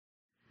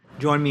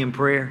Join me in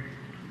prayer.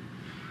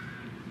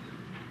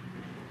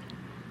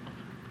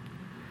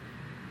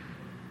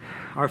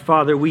 Our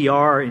Father, we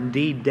are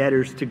indeed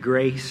debtors to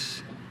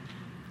grace.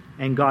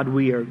 And God,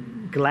 we are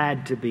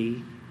glad to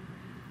be.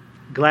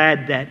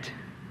 Glad that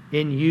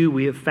in you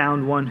we have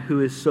found one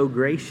who is so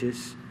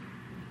gracious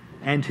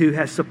and who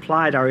has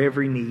supplied our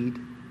every need.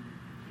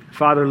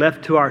 Father,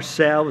 left to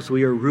ourselves,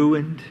 we are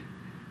ruined,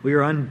 we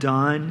are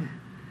undone,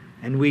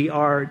 and we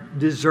are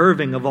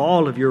deserving of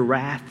all of your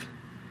wrath.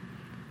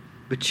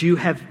 But you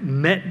have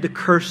met the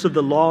curse of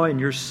the law in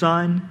your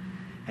Son,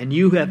 and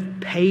you have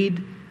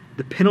paid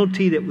the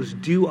penalty that was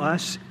due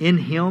us in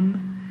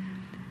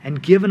Him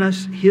and given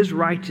us His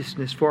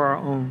righteousness for our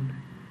own.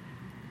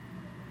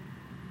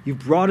 You've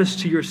brought us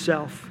to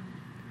yourself,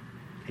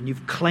 and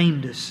you've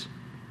claimed us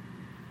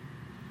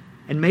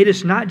and made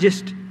us not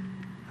just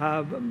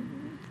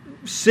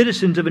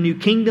citizens of a new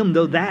kingdom,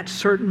 though that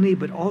certainly,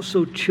 but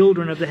also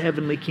children of the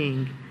heavenly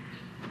King.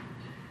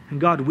 And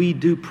God, we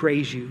do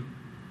praise you.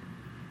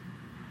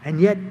 And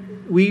yet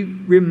we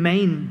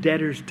remain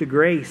debtors to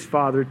grace,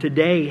 Father.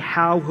 Today,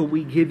 how will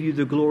we give you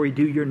the glory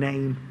due your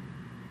name?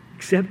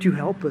 Except you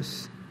help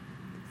us.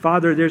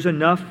 Father, there's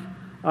enough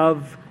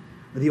of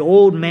the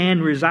old man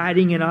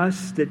residing in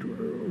us that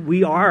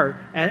we are,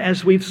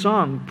 as we've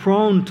sung,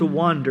 prone to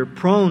wander,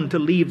 prone to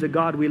leave the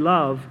God we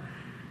love.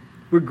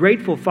 We're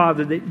grateful,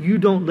 Father, that you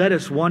don't let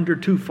us wander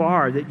too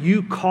far, that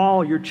you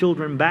call your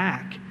children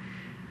back.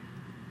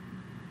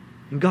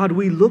 And God,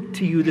 we look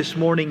to you this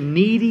morning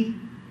needy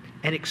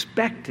and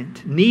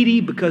expectant.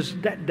 Needy because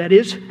that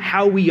is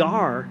how we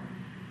are.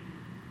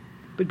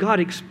 But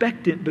God,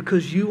 expectant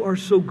because you are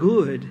so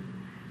good.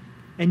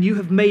 And you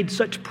have made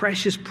such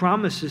precious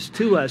promises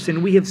to us.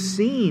 And we have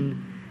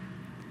seen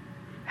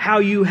how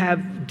you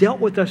have dealt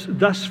with us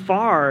thus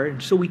far.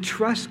 And so we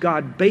trust,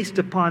 God, based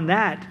upon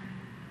that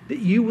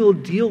you will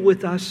deal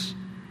with us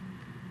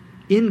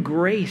in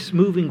grace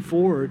moving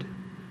forward.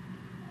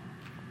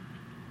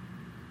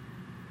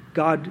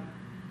 God,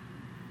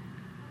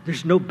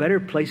 there's no better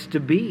place to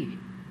be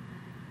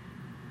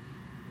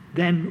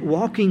than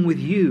walking with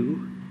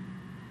you,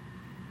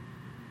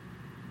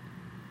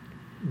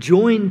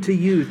 joined to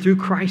you through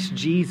Christ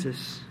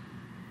Jesus,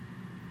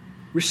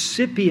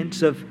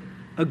 recipients of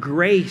a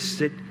grace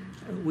that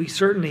we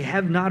certainly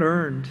have not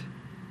earned.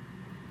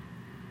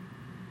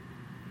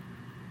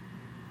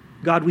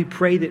 God, we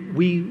pray that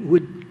we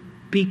would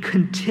be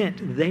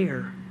content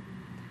there,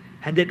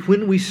 and that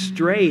when we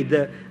stray,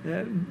 that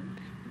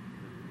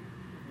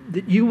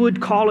you would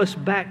call us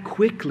back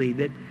quickly,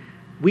 that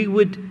we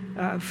would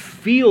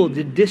feel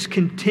the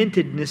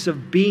discontentedness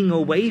of being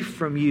away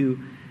from you,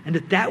 and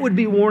that would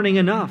be warning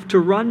enough to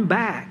run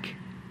back.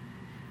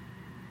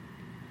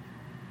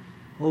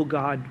 Oh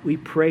God, we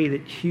pray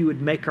that you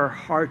would make our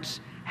hearts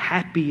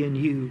happy in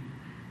you,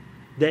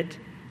 that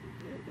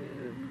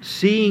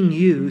seeing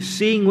you,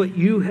 seeing what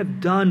you have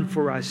done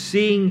for us,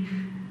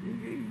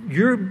 seeing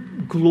your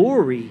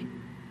glory,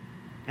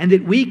 and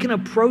that we can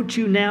approach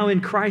you now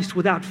in Christ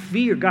without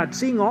fear. God,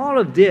 seeing all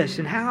of this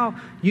and how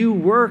you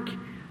work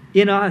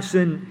in us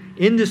and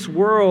in this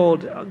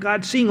world,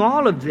 God, seeing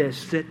all of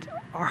this, that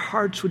our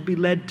hearts would be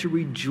led to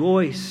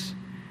rejoice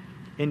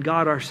in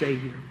God our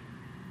Savior.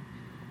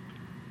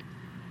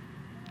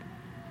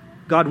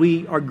 God,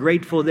 we are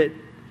grateful that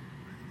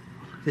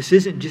this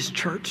isn't just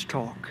church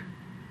talk.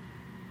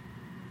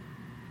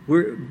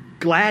 We're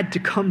glad to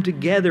come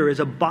together as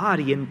a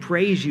body and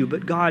praise you.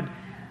 But God,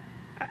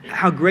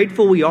 how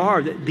grateful we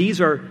are that these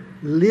are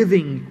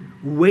living,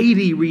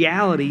 weighty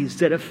realities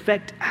that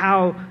affect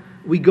how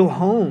we go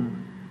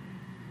home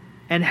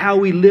and how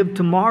we live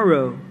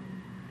tomorrow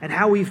and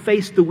how we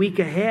face the week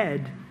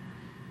ahead.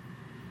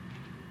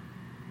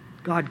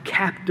 God,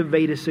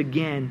 captivate us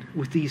again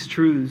with these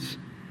truths,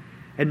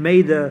 and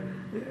may the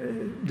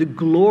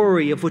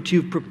glory of what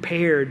you've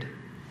prepared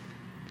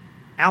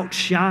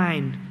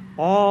outshine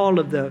all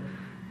of the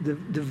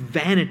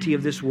vanity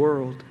of this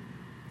world.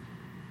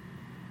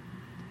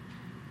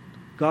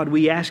 God,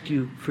 we ask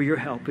you for your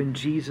help in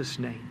Jesus'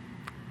 name.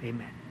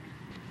 Amen.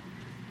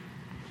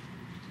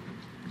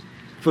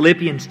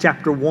 Philippians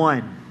chapter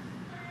 1.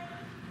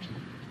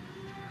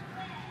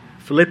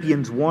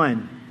 Philippians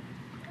 1.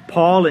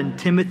 Paul and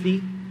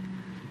Timothy,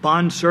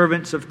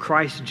 bondservants of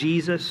Christ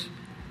Jesus,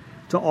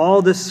 to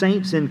all the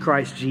saints in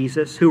Christ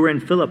Jesus who are in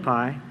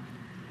Philippi,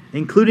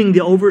 including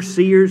the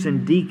overseers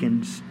and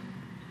deacons,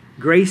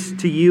 grace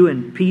to you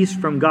and peace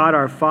from God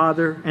our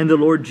Father and the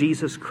Lord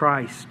Jesus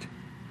Christ.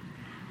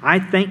 I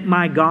thank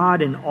my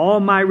God in all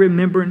my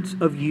remembrance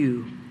of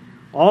you,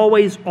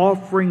 always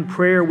offering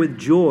prayer with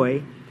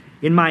joy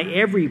in my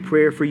every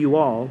prayer for you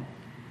all,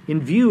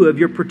 in view of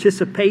your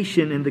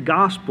participation in the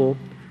gospel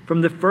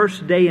from the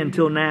first day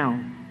until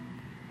now.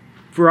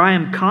 For I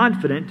am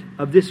confident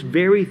of this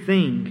very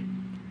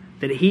thing,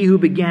 that he who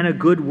began a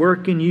good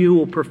work in you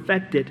will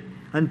perfect it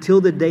until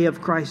the day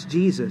of Christ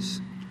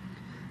Jesus.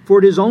 For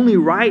it is only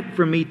right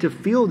for me to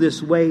feel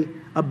this way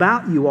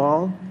about you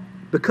all,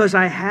 because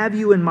I have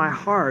you in my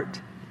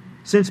heart,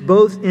 since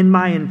both in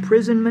my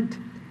imprisonment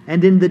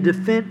and in the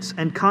defense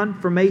and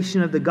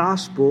confirmation of the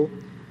gospel,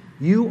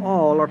 you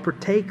all are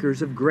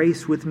partakers of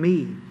grace with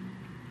me.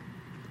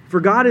 For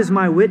God is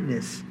my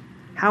witness,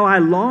 how I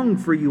long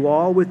for you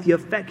all with the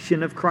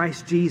affection of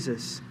Christ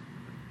Jesus.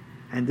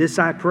 And this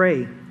I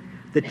pray,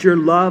 that your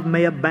love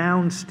may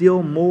abound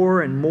still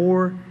more and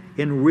more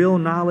in real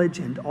knowledge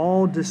and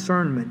all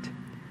discernment,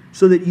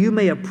 so that you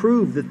may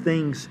approve the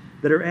things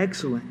that are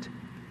excellent,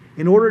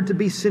 in order to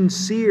be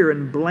sincere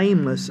and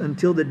blameless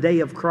until the day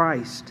of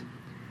Christ,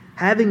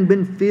 having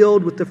been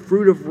filled with the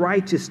fruit of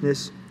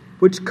righteousness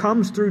which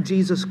comes through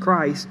Jesus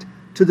Christ,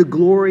 to the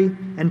glory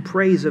and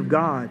praise of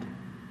God.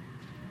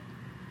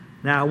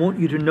 Now I want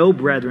you to know,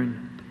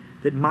 brethren,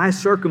 that my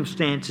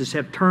circumstances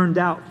have turned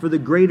out for the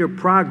greater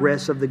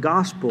progress of the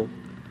gospel,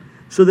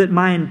 so that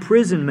my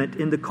imprisonment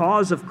in the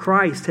cause of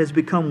Christ has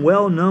become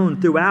well known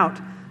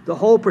throughout the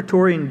whole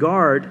Praetorian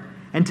Guard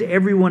and to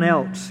everyone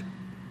else,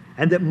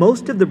 and that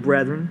most of the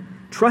brethren,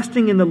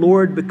 trusting in the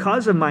Lord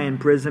because of my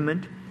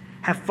imprisonment,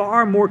 have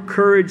far more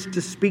courage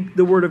to speak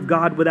the word of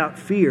God without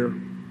fear.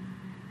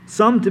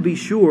 Some, to be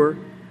sure,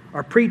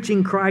 are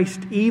preaching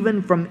Christ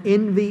even from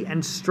envy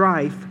and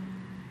strife,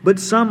 but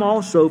some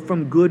also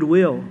from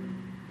goodwill.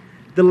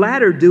 The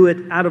latter do it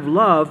out of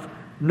love,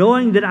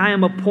 knowing that I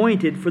am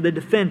appointed for the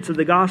defense of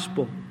the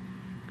gospel.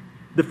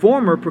 The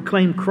former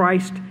proclaim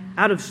Christ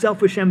out of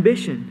selfish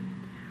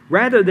ambition,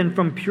 rather than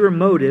from pure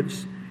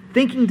motives,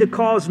 thinking to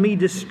cause me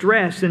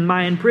distress in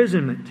my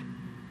imprisonment.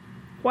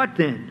 What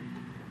then?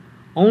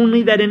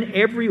 Only that in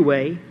every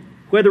way,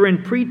 whether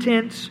in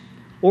pretense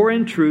or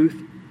in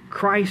truth,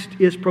 Christ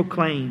is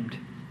proclaimed.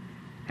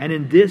 And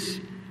in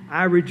this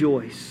I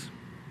rejoice.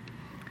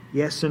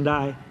 Yes, and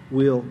I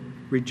will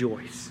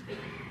rejoice.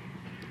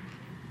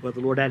 Well, the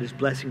Lord add His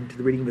blessing to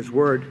the reading of His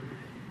Word.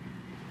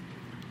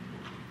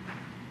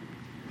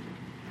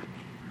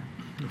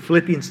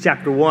 Philippians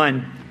chapter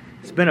 1.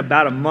 It's been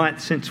about a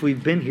month since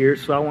we've been here,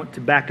 so I want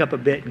to back up a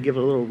bit and give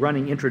a little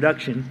running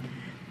introduction.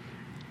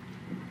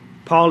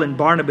 Paul and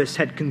Barnabas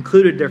had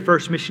concluded their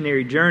first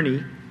missionary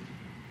journey,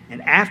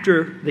 and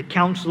after the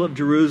Council of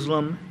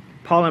Jerusalem,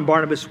 Paul and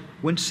Barnabas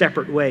went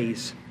separate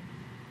ways.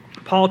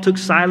 Paul took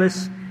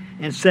Silas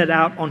and set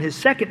out on his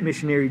second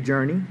missionary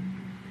journey,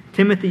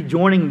 Timothy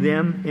joining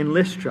them in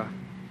Lystra.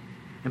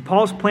 And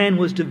Paul's plan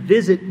was to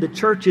visit the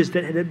churches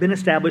that had been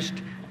established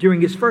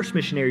during his first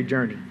missionary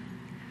journey.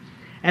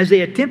 As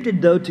they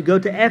attempted, though, to go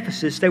to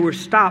Ephesus, they were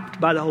stopped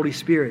by the Holy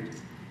Spirit.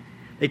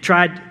 They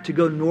tried to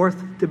go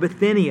north to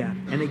Bithynia,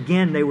 and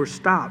again they were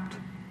stopped.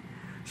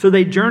 So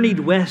they journeyed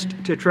west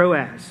to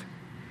Troas.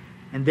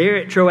 And there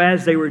at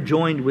Troas they were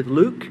joined with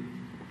Luke.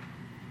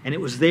 And it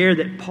was there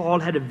that Paul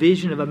had a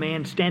vision of a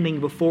man standing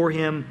before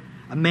him,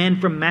 a man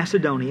from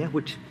Macedonia,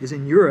 which is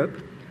in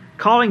Europe,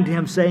 calling to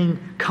him, saying,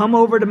 "Come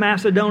over to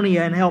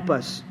Macedonia and help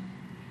us."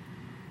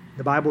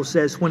 The Bible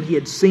says, when he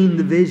had seen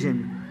the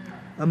vision,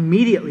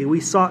 immediately we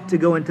sought to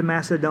go into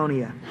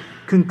Macedonia,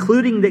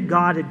 concluding that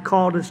God had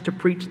called us to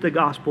preach the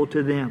gospel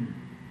to them.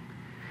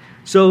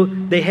 So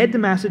they head to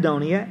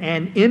Macedonia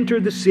and enter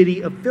the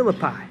city of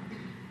Philippi.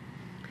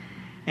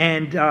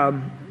 And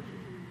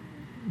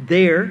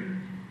there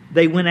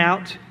they went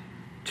out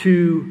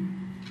to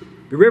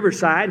the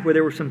riverside where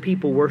there were some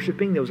people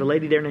worshiping. There was a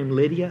lady there named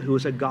Lydia who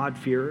was a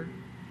God-fearer.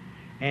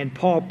 And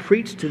Paul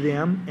preached to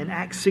them. And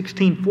Acts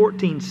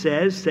 16:14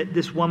 says that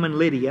this woman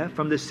Lydia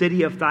from the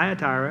city of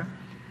Thyatira,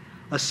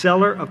 a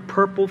seller of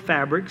purple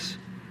fabrics,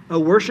 a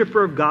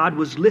worshiper of God,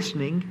 was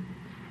listening,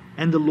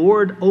 and the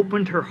Lord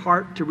opened her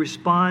heart to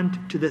respond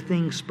to the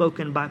things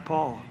spoken by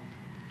Paul.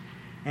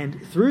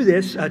 And through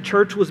this, a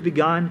church was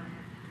begun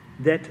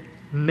that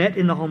met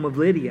in the home of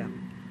Lydia.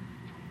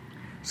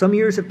 Some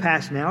years have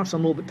passed now,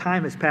 some little bit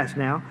time has passed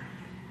now.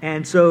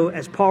 And so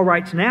as Paul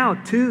writes now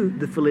to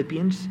the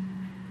Philippians,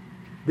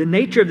 the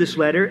nature of this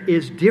letter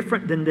is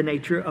different than the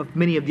nature of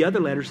many of the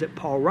other letters that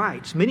Paul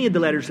writes. Many of the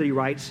letters that he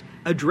writes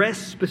address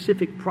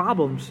specific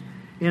problems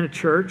in a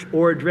church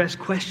or address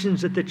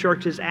questions that the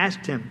church has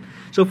asked him.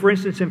 So for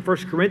instance, in 1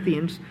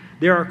 Corinthians,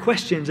 there are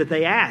questions that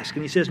they ask.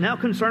 And he says, now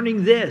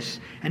concerning this,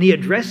 and he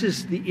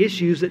addresses the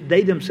issues that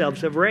they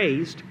themselves have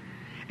raised.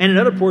 And in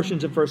other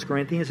portions of 1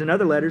 Corinthians and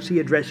other letters, he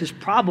addresses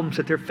problems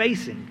that they're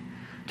facing.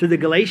 To the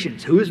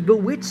Galatians, who has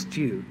bewitched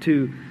you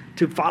to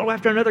follow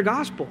after another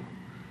gospel?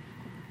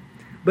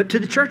 But to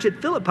the church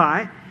at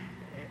Philippi,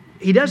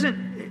 he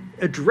doesn't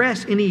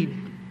address any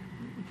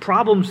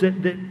problems that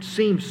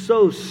seem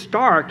so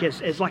stark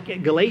as like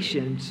at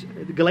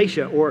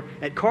Galatia or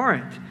at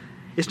Corinth.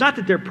 It's not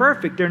that they're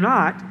perfect, they're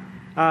not.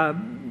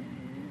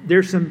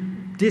 There's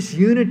some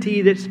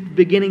disunity that's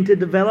beginning to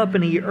develop,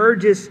 and he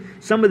urges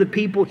some of the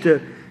people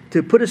to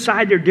put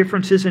aside their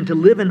differences and to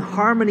live in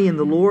harmony in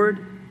the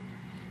Lord.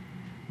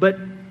 But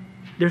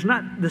there's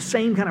not the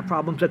same kind of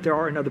problems that there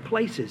are in other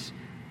places.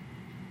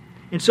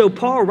 And so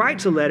Paul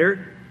writes a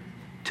letter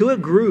to a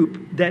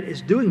group that is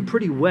doing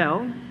pretty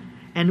well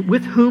and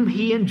with whom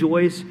he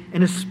enjoys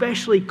an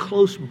especially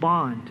close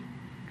bond.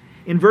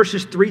 In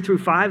verses 3 through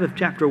 5 of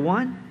chapter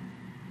 1,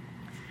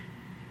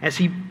 as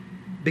he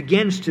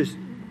begins to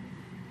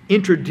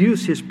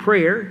introduce his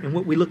prayer and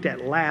what we looked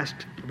at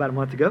last about a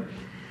month ago.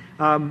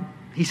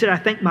 He said, I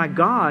thank my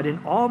God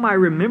in all my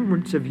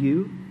remembrance of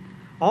you,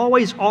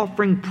 always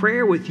offering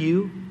prayer with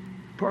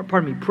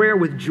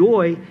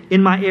joy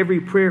in my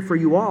every prayer for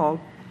you all,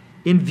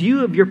 in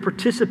view of your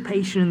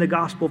participation in the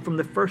gospel from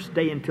the first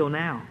day until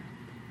now.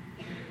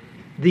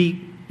 The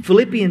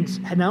Philippians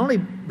had not only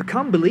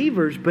become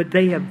believers, but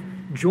they have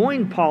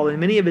joined Paul in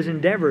many of his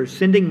endeavors,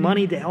 sending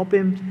money to help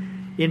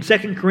him. In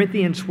 2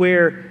 Corinthians,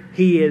 where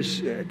he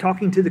is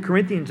talking to the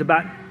Corinthians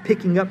about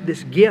picking up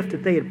this gift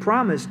that they had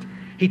promised,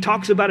 he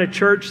talks about a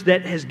church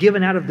that has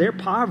given out of their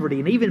poverty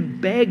and even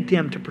begged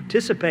him to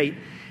participate.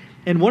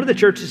 And one of the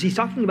churches he's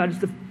talking about is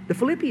the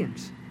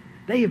Philippians.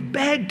 They have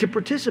begged to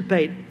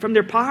participate from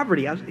their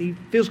poverty. He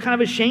feels kind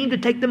of ashamed to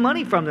take the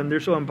money from them. They're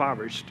so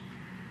impoverished.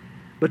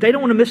 But they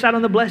don't want to miss out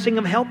on the blessing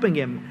of helping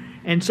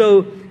him. And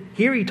so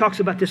here he talks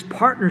about this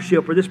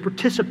partnership or this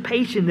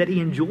participation that he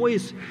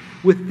enjoys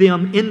with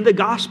them in the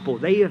gospel.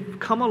 They have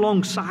come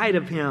alongside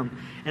of him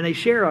and they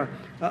share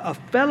a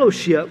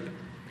fellowship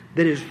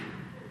that is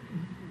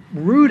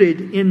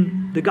rooted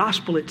in the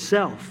gospel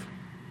itself.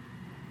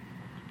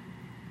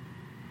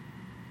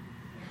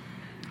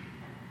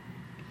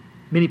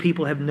 Many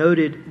people have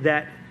noted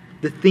that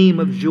the theme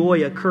of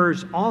joy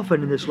occurs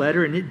often in this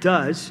letter, and it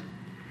does.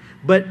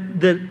 But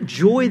the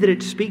joy that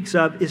it speaks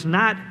of is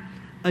not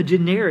a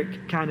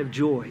generic kind of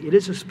joy. It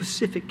is a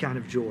specific kind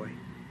of joy.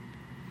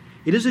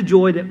 It is a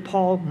joy that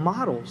Paul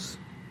models.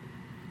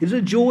 It is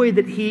a joy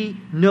that he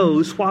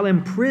knows while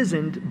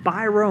imprisoned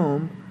by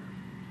Rome,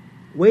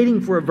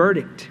 waiting for a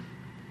verdict.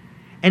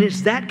 And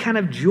it's that kind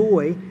of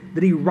joy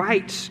that he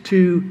writes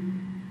to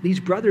these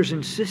brothers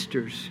and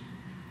sisters.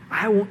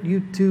 I want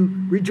you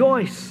to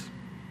rejoice.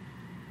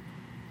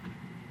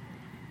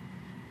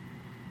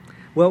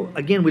 Well,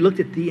 again, we looked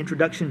at the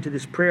introduction to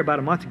this prayer about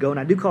a month ago, and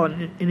I do call it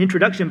an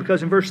introduction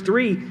because in verse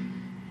 3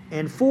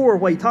 and 4,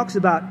 while he talks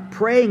about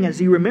praying as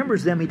he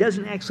remembers them, he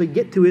doesn't actually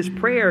get to his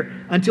prayer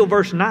until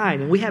verse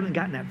 9, and we haven't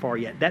gotten that far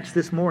yet. That's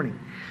this morning.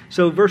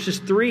 So verses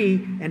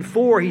 3 and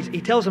 4,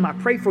 he tells them, I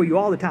pray for you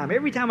all the time.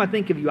 Every time I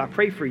think of you, I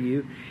pray for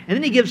you. And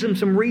then he gives them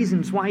some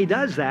reasons why he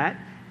does that,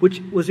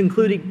 which was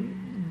including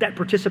that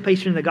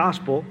participation in the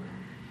gospel.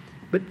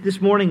 But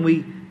this morning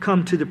we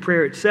come to the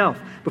prayer itself.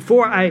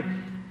 Before I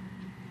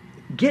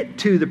get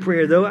to the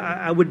prayer, though,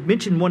 I would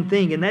mention one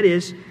thing, and that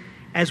is,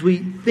 as we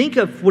think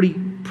of what he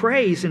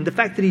prays and the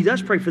fact that he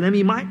does pray for them,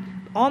 you might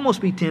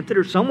almost be tempted,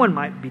 or someone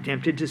might be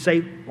tempted to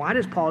say, why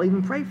does Paul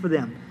even pray for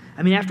them?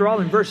 I mean, after all,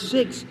 in verse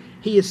 6,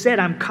 he has said,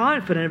 I'm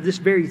confident of this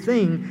very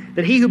thing,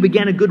 that he who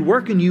began a good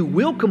work in you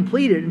will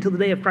complete it until the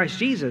day of Christ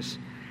Jesus.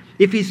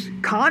 If he's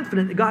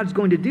confident that God's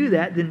going to do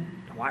that, then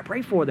why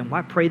pray for them?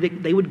 Why pray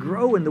that they would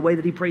grow in the way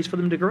that he prays for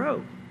them to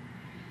grow?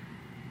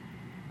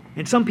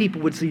 And some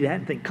people would see that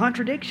and think,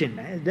 contradiction.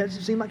 It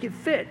doesn't seem like it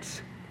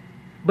fits.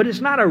 But it's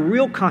not a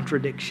real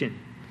contradiction.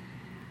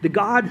 The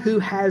God who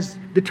has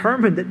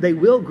determined that they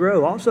will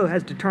grow also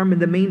has determined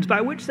the means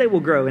by which they will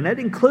grow. And that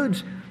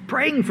includes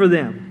praying for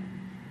them.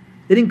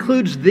 It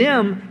includes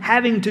them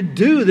having to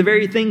do the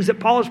very things that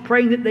Paul is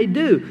praying that they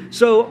do.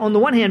 So on the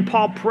one hand,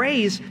 Paul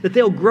prays that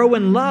they'll grow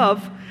in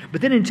love.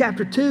 But then in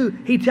chapter 2,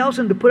 he tells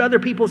them to put other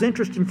people's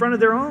interest in front of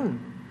their own.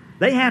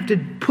 They have to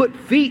put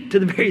feet to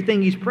the very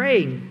thing he's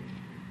praying.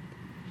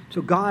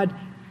 So God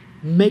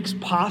makes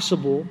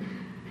possible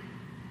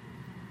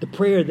the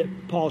prayer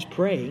that Paul's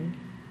praying,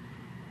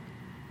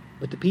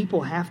 but the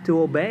people have to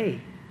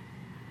obey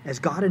as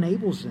God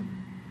enables them.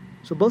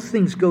 So both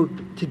things go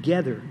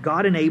together.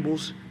 God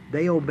enables,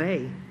 they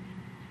obey.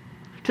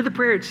 To the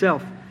prayer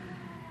itself,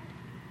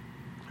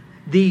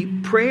 the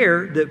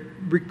prayer, the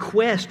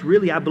request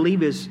really, I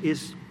believe,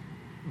 is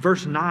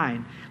verse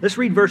 9. Let's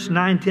read verse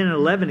 9, 10, and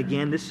 11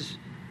 again. This is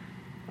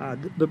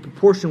the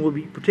proportion we'll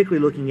be particularly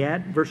looking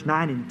at, verse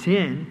 9 and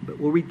 10, but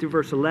we'll read through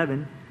verse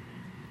 11.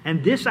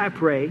 And this I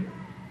pray,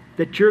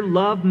 that your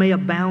love may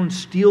abound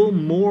still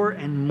more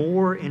and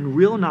more in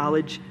real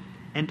knowledge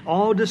and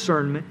all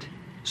discernment,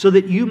 so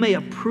that you may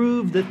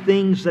approve the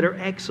things that are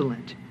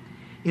excellent,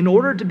 in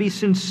order to be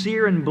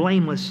sincere and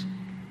blameless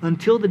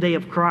until the day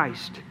of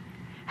Christ,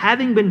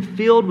 having been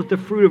filled with the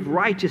fruit of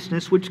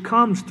righteousness which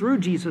comes through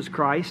Jesus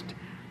Christ,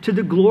 to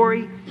the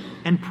glory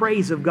and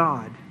praise of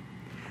God.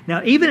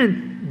 Now, even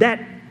in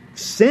that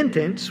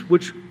sentence,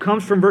 which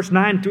comes from verse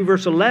 9 through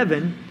verse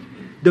 11,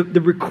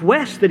 the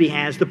request that he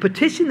has, the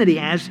petition that he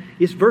has,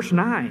 is verse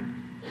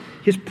 9.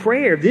 His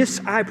prayer, this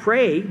I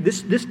pray,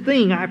 this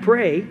thing I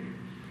pray,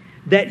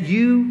 that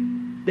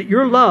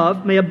your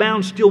love may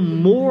abound still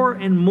more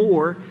and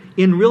more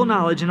in real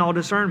knowledge and all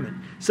discernment.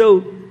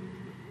 So,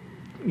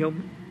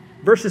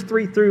 verses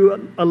 3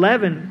 through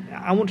 11,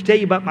 I want to tell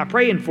you about my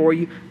praying for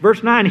you.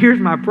 Verse 9, here's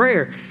my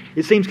prayer.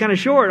 It seems kind of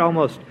short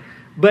almost.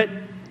 But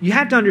you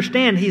have to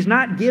understand, he's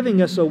not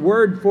giving us a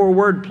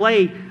word-for-word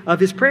play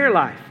of his prayer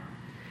life.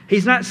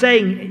 He's not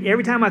saying,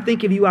 every time I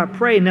think of you, I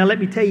pray. Now let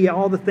me tell you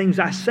all the things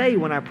I say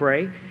when I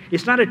pray.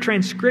 It's not a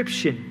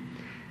transcription.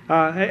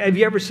 Have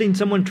you ever seen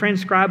someone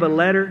transcribe a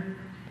letter?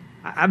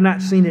 I've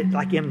not seen it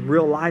like in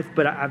real life,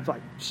 but I've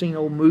like seen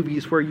old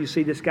movies where you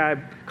see this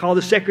guy call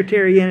the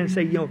secretary in and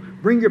say,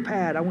 bring your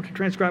pad. I want to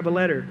transcribe a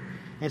letter.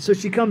 And so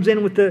she comes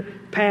in with the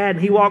pad,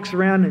 and he walks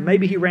around, and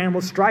maybe he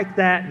rambles, strike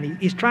that, and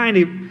he's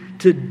trying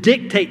to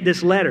dictate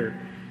this letter.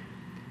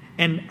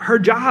 And her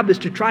job is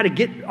to try to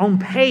get on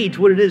page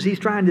what it is he's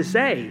trying to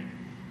say,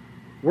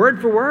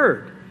 word for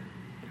word.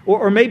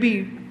 Or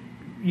maybe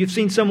you've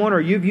seen someone, or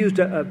you've used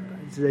a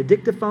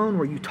dictaphone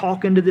where you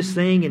talk into this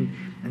thing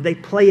and they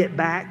play it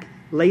back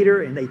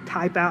later and they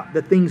type out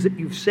the things that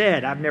you've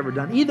said. I've never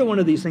done either one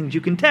of these things,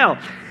 you can tell.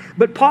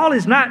 But Paul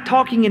is not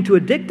talking into a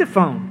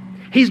dictaphone.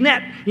 He's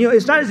not,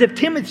 it's not as if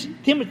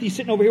Timothy's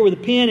sitting over here with a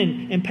pen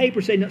and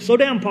paper saying, no, slow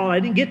down, Paul, I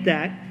didn't get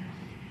that.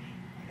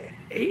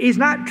 He's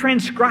not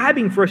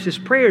transcribing for us his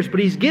prayers, but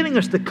he's giving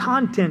us the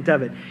content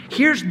of it.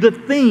 Here's the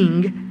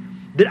thing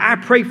that I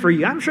pray for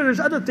you. I'm sure there's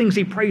other things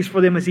he prays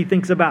for them as he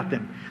thinks about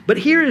them. But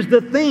here is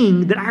the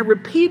thing that I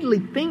repeatedly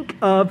think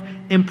of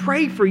and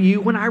pray for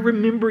you when I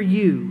remember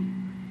you.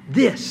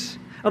 This,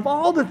 of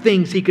all the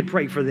things he could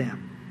pray for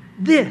them,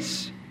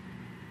 this,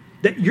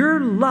 that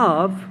your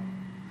love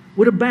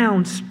would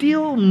abound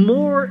still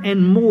more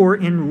and more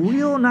in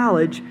real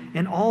knowledge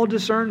and all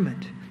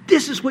discernment.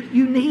 This is what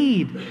you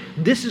need.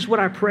 This is what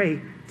I pray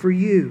for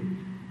you.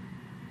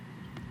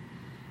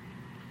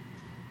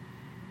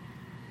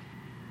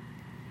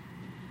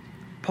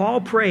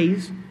 Paul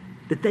prays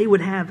that they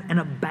would have an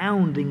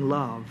abounding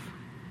love.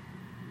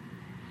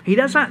 He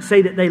does not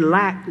say that they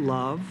lack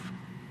love.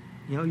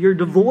 You're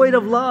devoid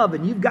of love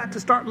and you've got to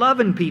start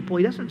loving people.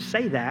 He doesn't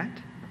say that.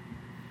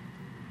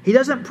 He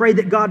doesn't pray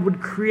that God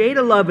would create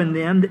a love in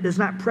them that does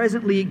not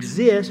presently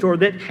exist, or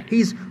that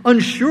he's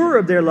unsure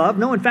of their love.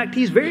 No, in fact,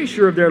 he's very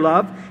sure of their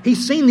love.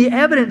 He's seen the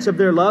evidence of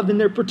their love in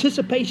their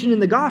participation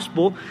in the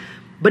gospel,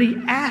 but he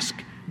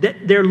asks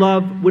that their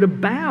love would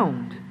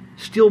abound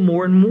still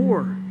more and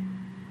more.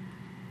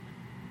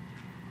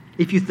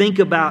 If you think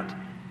about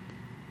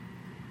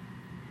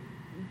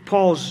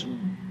Paul's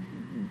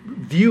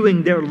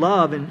viewing their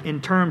love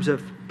in terms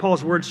of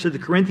Paul's words to the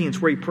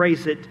Corinthians, where he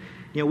prays that,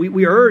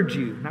 we urge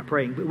you, not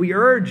praying, but we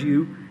urge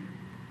you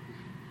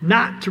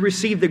not to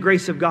receive the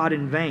grace of God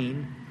in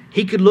vain.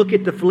 He could look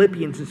at the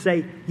Philippians and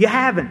say, you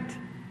haven't.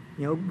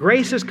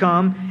 Grace has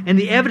come, and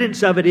the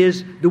evidence of it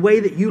is the way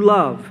that you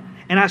love.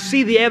 And I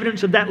see the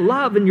evidence of that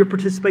love in your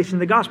participation in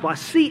the gospel. I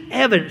see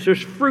evidence.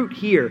 There's fruit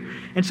here.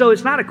 And so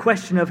it's not a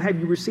question of have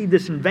you received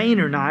this in vain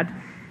or not,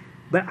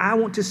 but I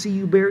want to see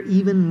you bear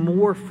even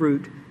more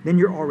fruit than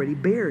you're already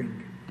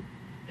bearing.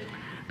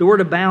 The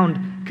word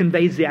abound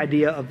conveys the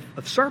idea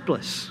of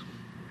surplus,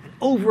 an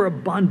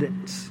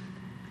overabundance.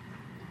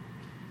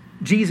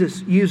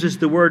 Jesus uses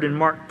the word in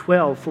Mark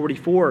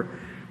 12:44,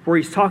 where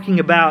he's talking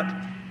about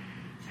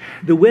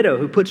the widow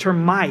who puts her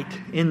mite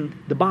in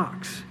the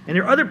box. And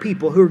there are other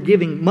people who are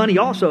giving money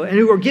also, and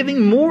who are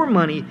giving more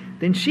money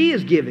than she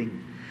is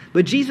giving.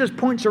 But Jesus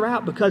points her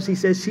out because he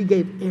says she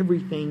gave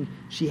everything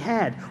she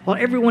had, while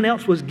everyone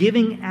else was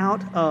giving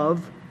out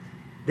of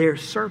their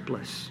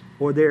surplus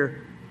or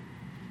their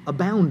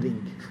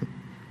abounding.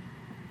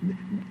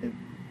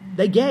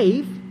 They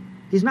gave.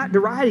 He's not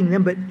deriding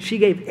them, but she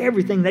gave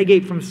everything. They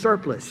gave from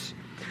surplus.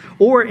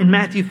 Or in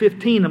Matthew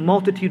 15, a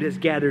multitude has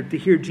gathered to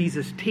hear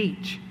Jesus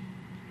teach.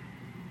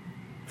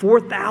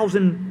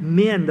 4,000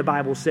 men, the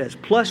Bible says,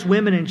 plus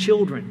women and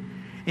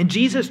children. And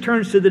Jesus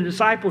turns to the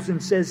disciples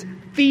and says,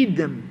 feed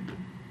them.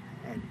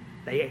 And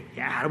they,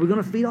 how are we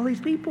going to feed all these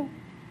people?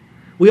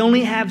 We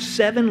only have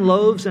 7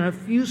 loaves and a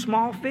few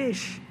small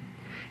fish.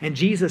 And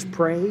Jesus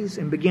prays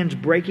and begins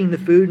breaking the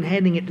food and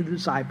handing it to the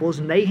disciples.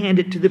 And they hand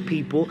it to the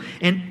people.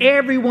 And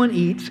everyone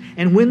eats.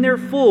 And when they're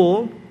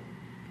full,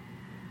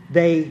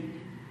 they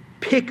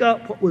pick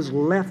up what was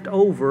left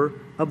over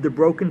of the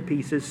broken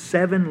pieces,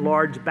 7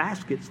 large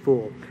baskets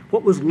full.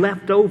 What was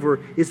left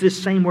over is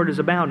this same word as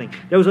abounding.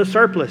 There was a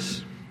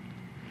surplus.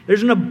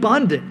 There's an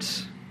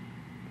abundance.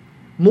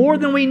 More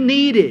than we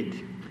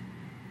needed.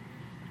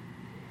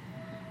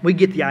 We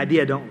get the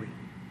idea, don't we?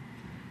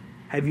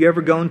 Have you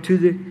ever gone to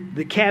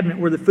the cabinet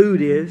where the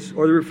food is,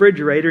 or the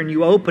refrigerator, and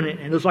you open it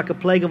and it looks like a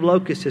plague of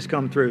locusts has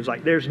come through? It's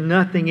like there's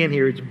nothing in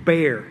here. It's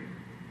bare.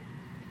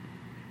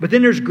 But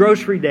then there's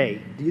grocery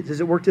day. Does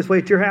it work this way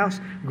at your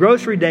house?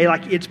 Grocery day,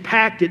 like it's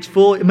packed, it's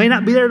full. It may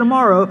not be there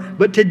tomorrow,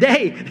 but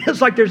today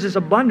it's like there's this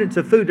abundance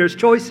of food. There's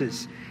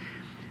choices.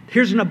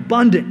 Here's an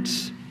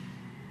abundance.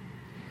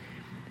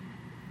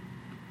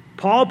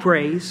 Paul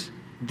prays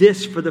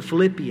this for the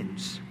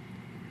Philippians,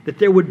 that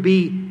there would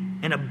be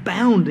an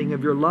abounding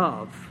of your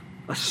love,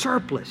 a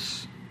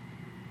surplus.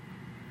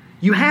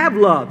 You have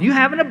love. You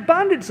have an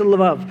abundance of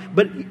love,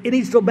 but it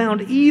needs to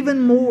abound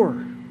even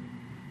more.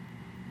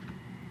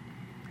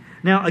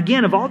 Now,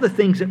 again, of all the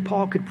things that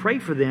Paul could pray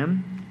for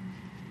them,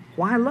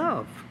 why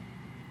love?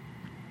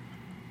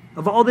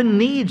 Of all the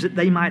needs that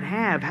they might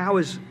have, how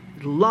is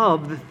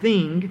love the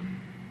thing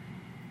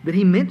that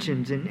he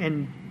mentions,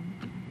 and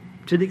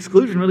to the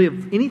exclusion really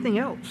of anything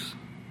else?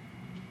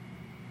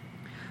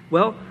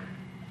 Well,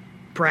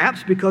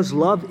 perhaps because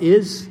love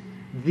is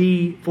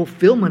the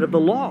fulfillment of the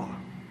law.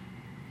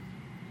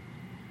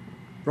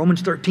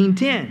 Romans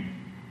 13:10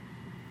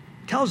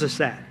 tells us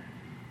that.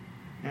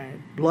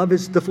 Love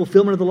is the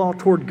fulfillment of the law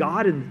toward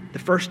God. In the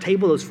first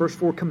table, those first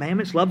 4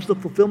 commandments. Love is the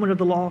fulfillment of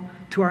the law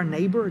to our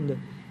neighbor. In the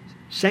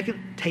second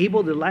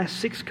table, the last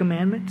 6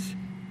 commandments.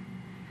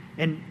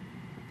 And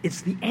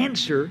it's the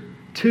answer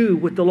to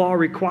what the law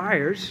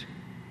requires.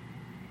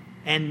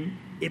 And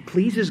it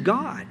pleases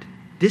God.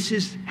 This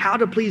is how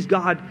to please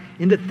God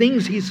in the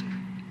things He's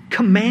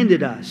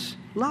commanded us.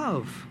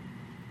 Love.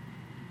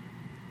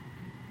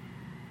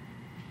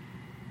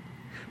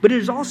 But it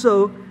is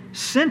also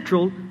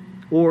central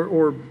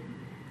or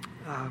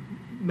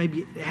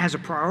maybe it has a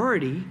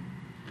priority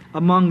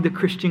among the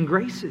Christian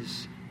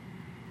graces.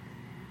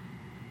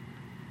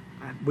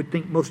 I would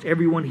think most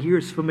everyone here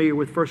is familiar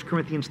with 1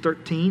 Corinthians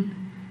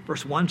 13.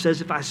 Verse 1 says,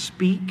 if I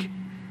speak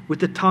with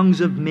the tongues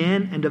of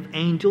men and of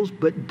angels,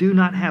 but do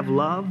not have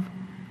love,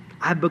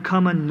 I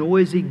become a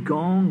noisy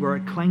gong or a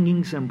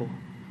clanging cymbal.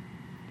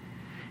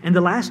 And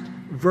the last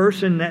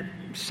verse in that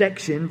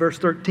section, verse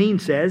 13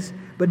 says,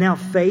 but now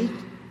faith,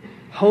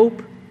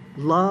 hope,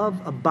 love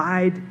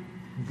abide,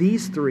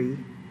 these 3,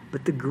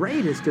 but the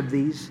greatest of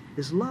these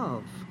is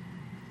love.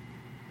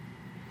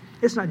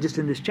 It's not just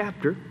in this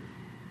chapter.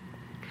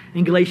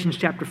 In Galatians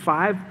chapter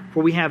 5,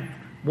 where we have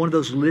one of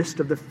those lists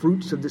of the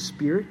fruits of the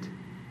Spirit,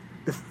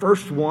 the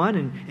first one,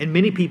 and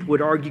many people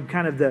would argue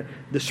kind of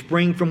the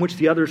spring from which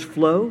the others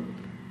flow,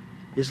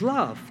 is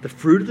love. The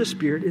fruit of the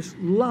Spirit is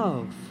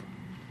love.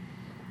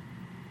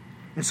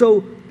 And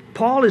so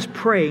Paul is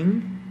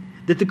praying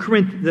that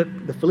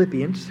the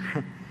Philippians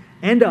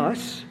and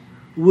us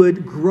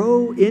would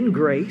grow in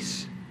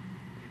grace,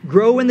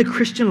 grow in the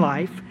Christian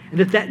life, and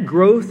that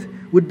growth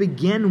would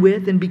begin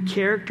with and be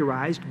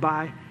characterized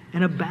by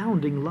an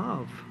abounding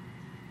love.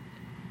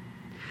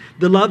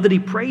 The love that he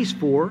prays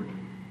for,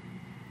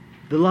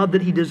 the love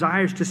that he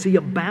desires to see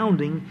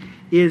abounding,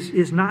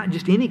 is not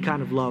just any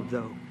kind of love,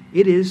 though.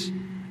 It is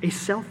a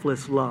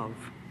selfless love.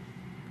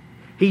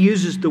 He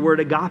uses the word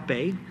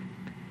agape,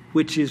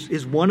 which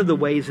is one of the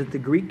ways that the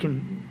Greek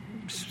can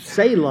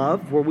say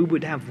love, where we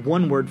would have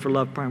one word for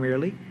love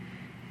primarily.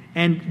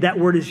 And that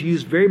word is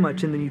used very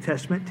much in the New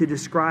Testament to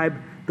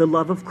describe the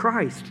love of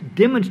Christ,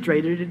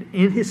 demonstrated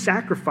in His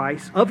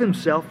sacrifice of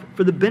Himself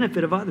for the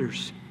benefit of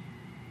others.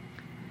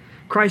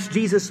 Christ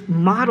Jesus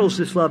models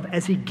this love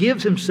as He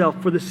gives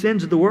Himself for the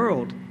sins of the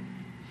world.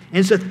 And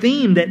it's a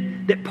theme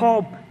that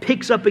Paul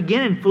picks up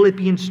again in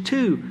Philippians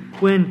 2,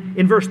 when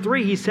in verse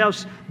 3 he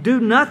says, do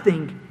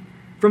nothing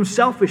from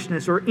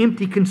selfishness or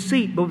empty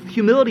conceit, but with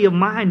humility of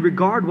mind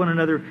regard one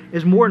another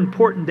as more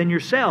important than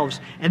yourselves.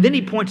 And then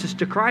he points us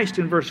to Christ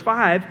in verse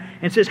 5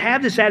 and says,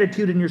 have this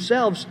attitude in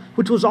yourselves,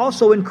 which was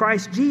also in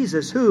Christ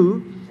Jesus,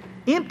 who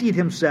emptied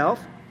Himself,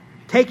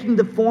 taking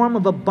the form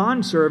of a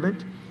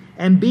bondservant,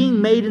 and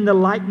being made in the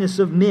likeness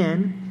of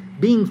men,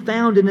 being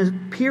found in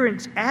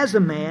appearance as a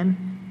man,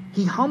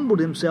 He humbled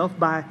Himself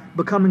by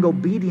becoming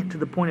obedient to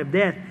the point of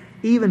death,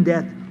 even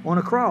death on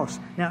a cross.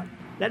 Now,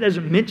 that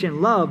doesn't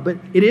mention love, but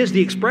it is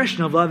the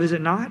expression of love, is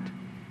it not?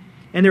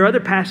 And there are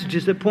other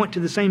passages that point to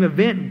the same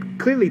event and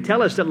clearly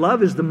tell us that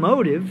love is the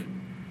motive.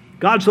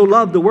 God so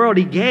loved the world,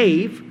 He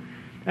gave.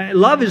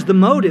 Love is the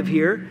motive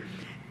here.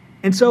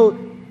 And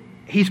so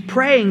he's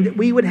praying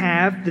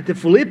that that the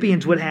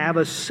Philippians would have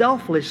a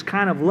selfless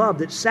kind of love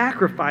that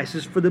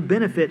sacrifices for the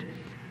benefit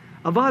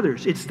of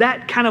others. It's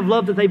that kind of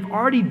love that they've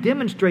already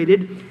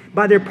demonstrated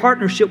by their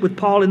partnership with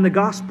Paul in the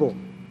gospel.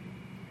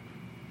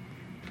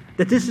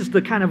 That this is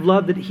the kind of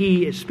love that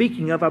he is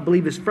speaking of, I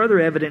believe, is further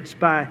evidenced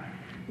by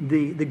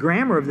the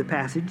grammar of the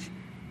passage.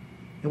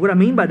 And what I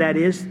mean by that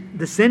is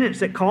the sentence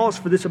that calls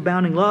for this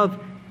abounding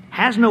love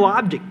has no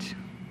object.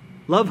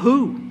 Love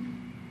who?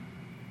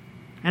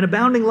 An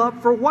abounding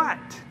love for what?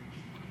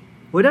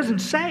 Well, it doesn't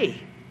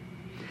say.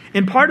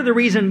 And part of the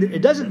reason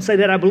it doesn't say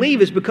that, I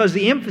believe, is because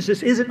the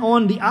emphasis isn't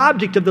on the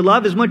object of the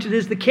love as much as it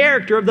is the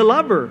character of the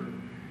lover.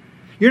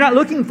 You're not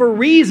looking for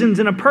reasons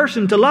in a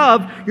person to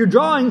love. You're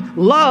drawing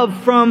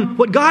love from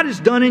what God has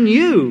done in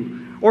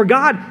you. Or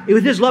God,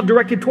 with His love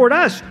directed toward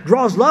us,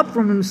 draws love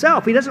from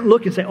Himself. He doesn't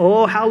look and say,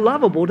 oh, how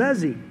lovable,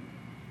 does He?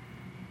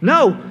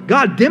 No,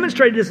 God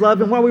demonstrated His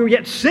love, and while we were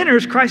yet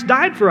sinners, Christ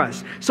died for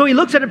us. So He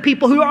looks at the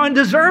people who are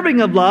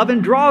undeserving of love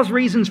and draws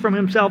reasons from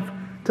Himself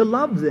to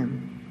love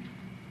them.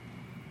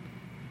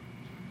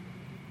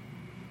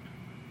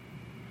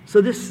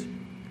 So this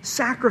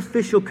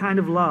sacrificial kind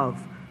of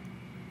love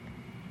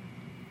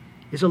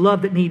is a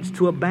love that needs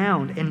to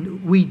abound.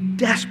 And we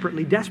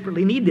desperately,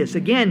 desperately need this.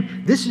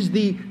 Again, this is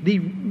the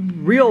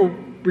real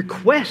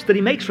request that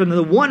He makes from them.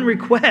 The one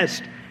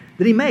request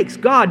that He makes.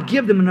 God,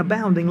 give them an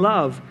abounding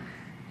love.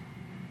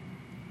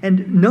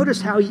 And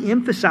notice how He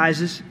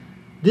emphasizes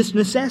this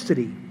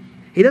necessity.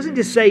 He doesn't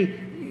just say,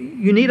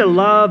 you need a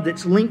love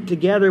that's linked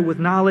together with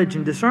knowledge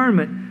and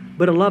discernment,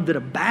 but a love that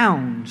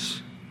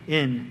abounds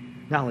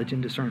in knowledge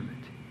and discernment.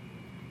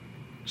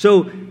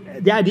 So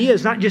the idea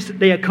is not just that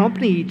they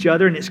accompany each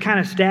other and it's kind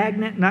of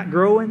stagnant, not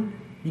growing.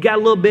 You got a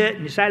little bit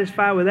and you're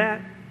satisfied with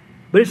that.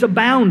 But it's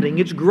abounding,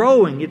 it's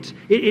growing,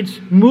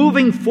 it's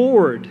moving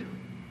forward.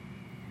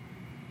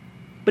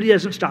 But He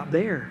doesn't stop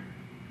there.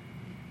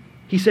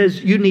 he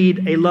says you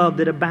need a love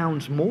that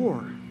abounds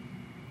more.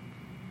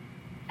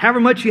 However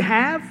much you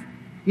have,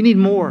 you need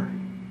more.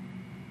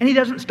 And he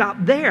doesn't stop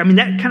there. I mean,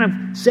 that kind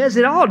of says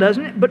it all,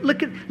 doesn't it? But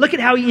look at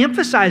how he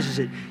emphasizes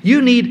it.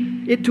 You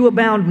need it to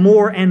abound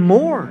more and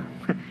more.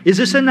 Is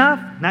this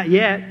enough? Not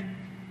yet.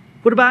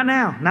 What about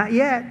now? Not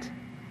yet.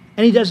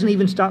 And he doesn't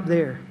even stop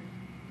there.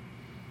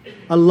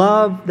 A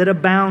love that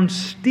abounds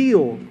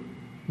still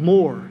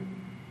more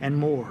and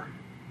more.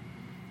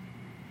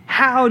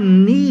 How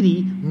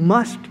needy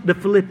must the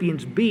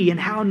Philippians be, and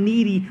how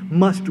needy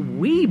must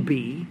we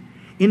be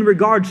in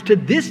regards to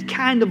this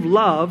kind of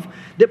love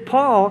that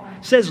Paul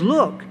says,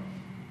 look,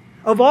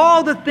 of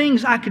all the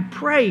things I could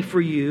pray for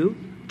you,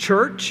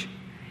 church,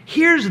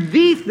 here's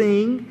the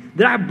thing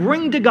that I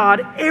bring to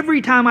God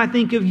every time I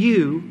think of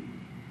you.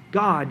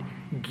 God,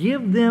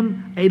 give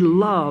them a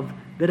love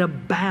that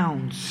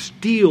abounds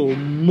still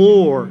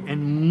more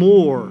and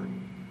more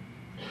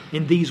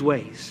in these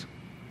ways.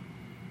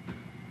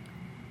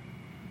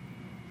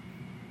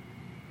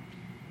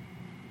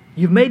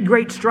 You've made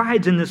great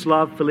strides in this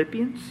love,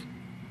 Philippians.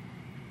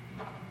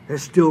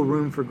 There's still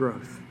room for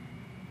growth.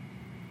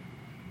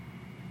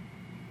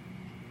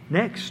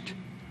 Next,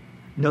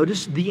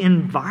 notice the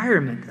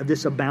environment of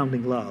this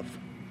abounding love.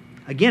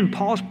 Again,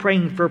 Paul's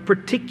praying for a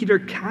particular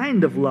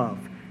kind of love.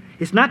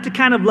 It's not the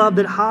kind of love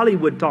that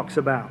Hollywood talks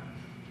about.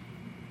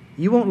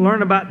 You won't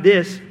learn about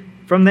this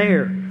from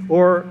there.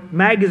 Or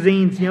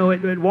magazines, at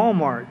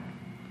Walmart.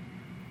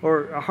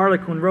 Or a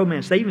Harlequin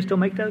romance. They even still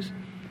make those?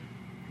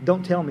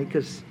 Don't tell me,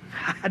 because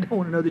I don't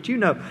want to know that you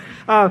know.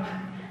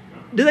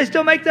 Do they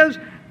still make those?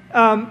 You're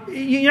not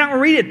going to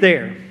read it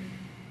there.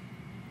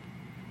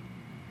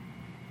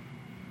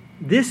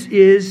 This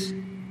is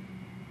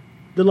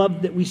the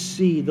love that we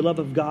see, the love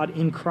of God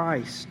in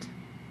Christ.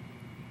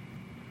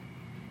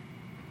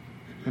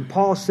 And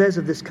Paul says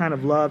of this kind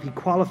of love, he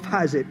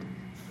qualifies it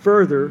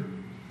further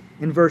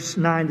in verse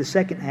 9, the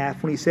second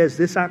half, when he says,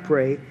 "This I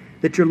pray,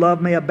 that your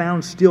love may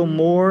abound still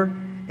more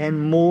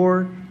and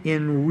more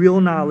in real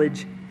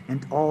knowledge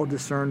and all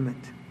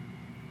discernment."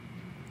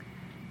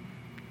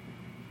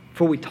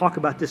 Before we talk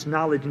about this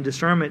knowledge and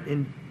discernment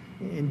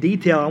in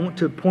detail, I want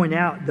to point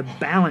out the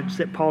balance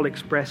that Paul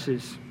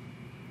expresses.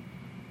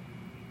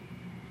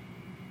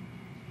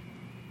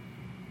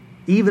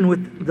 Even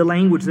with the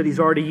language that he's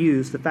already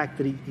used, the fact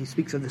that he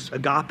speaks of this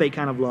agape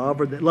kind of love,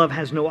 or that love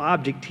has no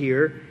object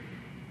here,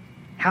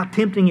 how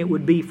tempting it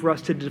would be for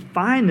us to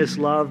define this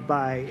love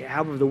by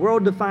however the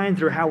world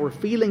defines or how we're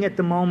feeling at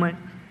the moment.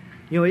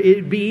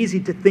 It'd be easy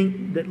to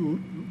think that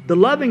the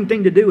loving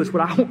thing to do is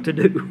what I want to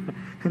do.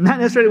 And not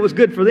necessarily what's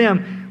good for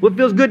them. What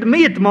feels good to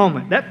me at the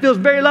moment. That feels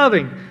very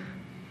loving.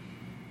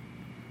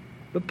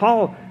 But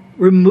Paul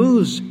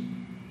removes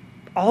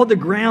all the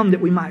ground that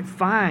we might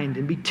find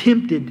and be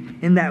tempted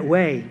in that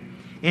way.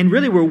 And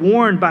really we're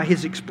warned by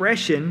his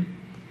expression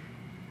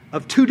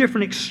of two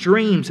different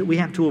extremes that we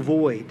have to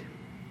avoid.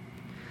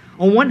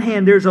 On one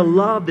hand, there's a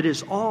love that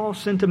is all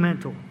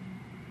sentimental,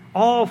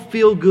 all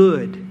feel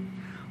good,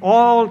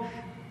 all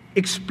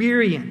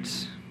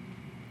experience.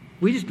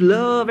 We just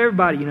love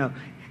everybody,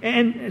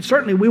 And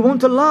certainly we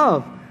want to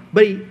love.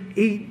 But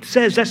he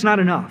says that's not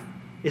enough.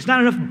 It's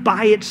not enough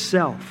by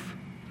itself.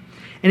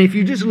 And if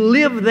you just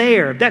live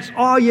there, if that's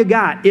all you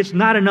got, it's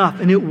not enough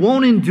and it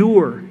won't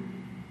endure.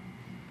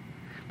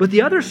 But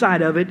the other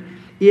side of it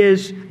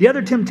is, the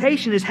other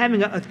temptation is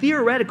having a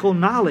theoretical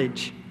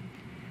knowledge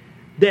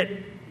that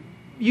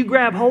you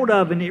grab hold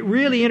of and it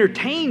really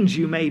entertains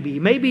you maybe.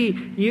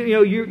 Maybe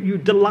you're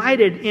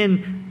delighted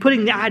in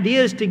putting the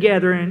ideas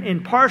together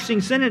and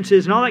parsing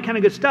sentences and all that kind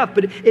of good stuff,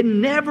 but it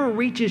never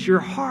reaches your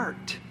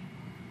heart.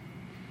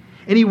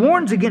 And he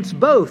warns against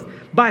both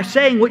by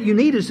saying what you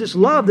need is this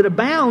love that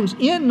abounds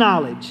in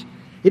knowledge.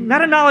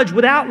 Not a knowledge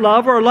without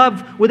love or a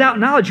love without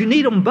knowledge. You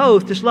need them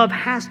both. This love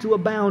has to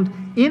abound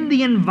in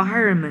the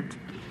environment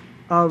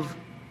of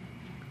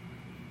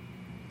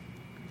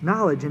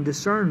knowledge and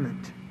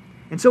discernment.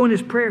 And so in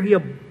his prayer, he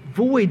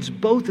avoids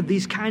both of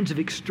these kinds of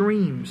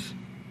extremes.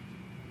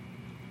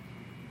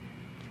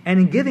 And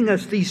in giving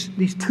us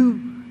these two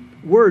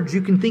words,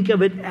 you can think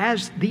of it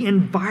as the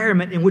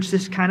environment in which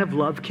this kind of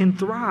love can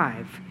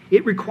thrive.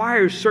 It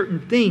requires certain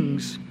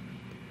things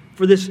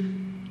for this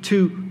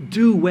to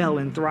do well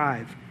and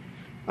thrive.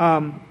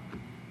 I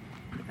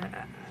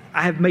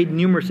have made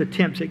numerous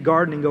attempts at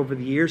gardening over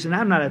the years, and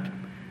I'm not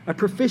a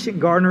proficient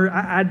gardener.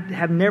 I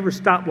have never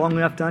stopped long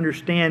enough to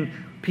understand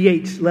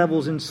pH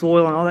levels in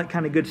soil and all that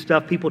kind of good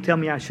stuff. People tell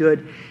me I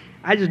should.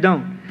 I just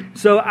don't.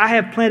 So I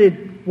have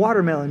planted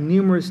watermelon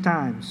numerous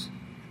times,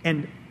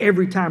 and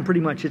every time pretty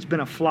much it's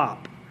been a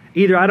flop.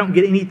 Either I don't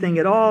get anything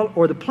at all,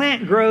 or the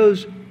plant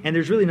grows and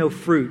there's really no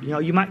fruit.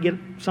 You might get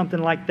something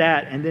like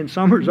that, and then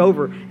summer's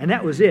over, and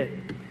that was it.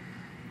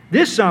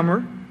 This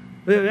summer,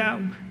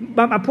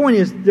 but my point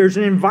is, there's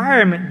an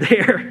environment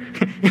there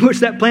in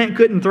which that plant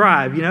couldn't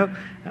thrive.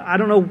 I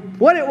don't know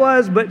what it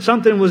was, but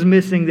something was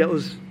missing that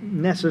was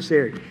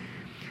necessary.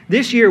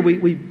 This year,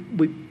 we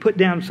put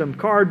down some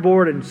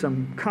cardboard and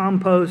some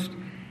compost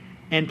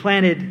and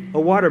planted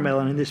a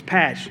watermelon in this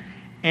patch.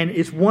 And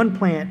it's one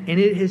plant, and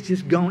it has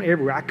just gone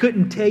everywhere. I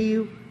couldn't tell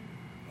you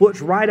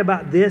what's right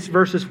about this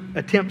versus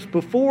attempts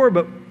before,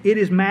 but it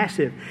is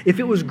massive. If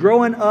it was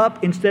growing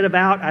up instead of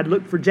out, I'd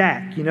look for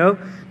Jack,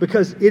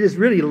 because it is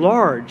really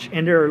large,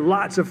 and there are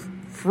lots of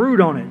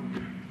fruit on it.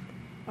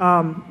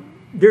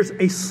 There's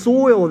a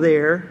soil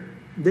there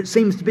that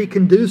seems to be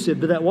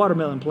conducive to that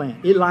watermelon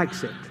plant. It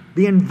likes it.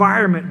 The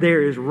environment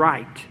there is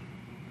right.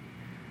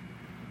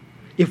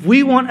 If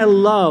we want a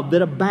love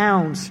that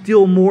abounds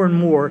still more and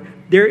more,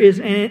 there is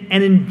an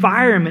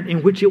environment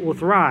in which it will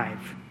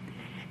thrive.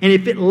 And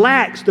if it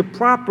lacks the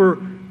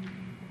proper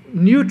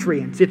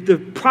nutrients, if the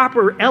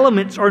proper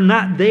elements are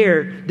not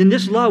there, then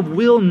this love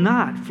will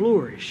not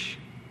flourish.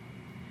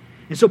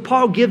 And so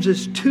Paul gives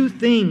us two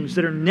things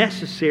that are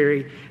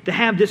necessary to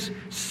have this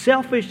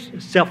selfless,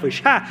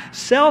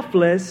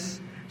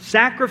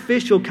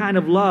 sacrificial kind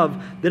of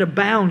love that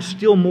abounds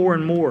still more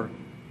and more.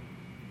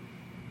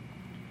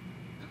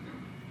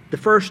 The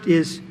first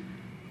is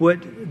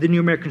what the New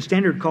American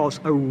Standard calls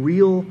a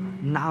real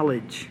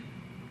knowledge.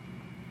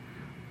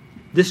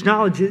 This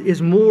knowledge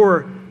is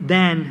more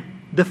than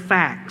the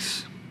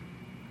facts.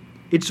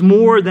 It's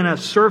more than a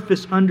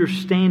surface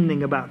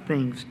understanding about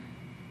things.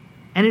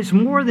 And it's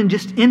more than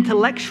just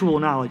intellectual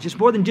knowledge. It's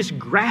more than just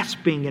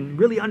grasping and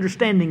really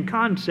understanding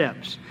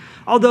concepts.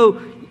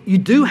 Although you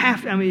do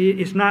have to,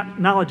 it's not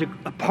knowledge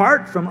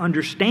apart from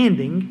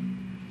understanding,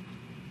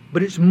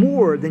 but it's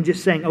more than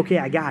just saying, okay,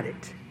 I got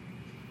it.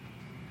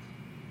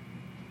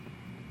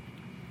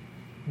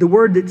 The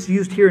word that's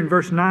used here in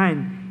verse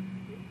 9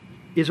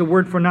 is a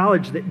word for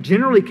knowledge that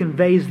generally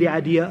conveys the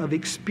idea of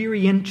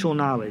experiential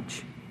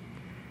knowledge.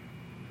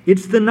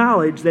 It's the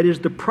knowledge that is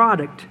the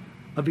product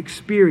of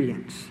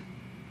experience.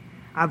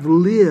 I've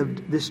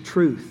lived this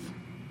truth.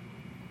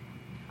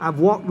 I've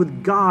walked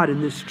with God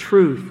in this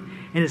truth.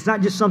 And it's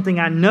not just something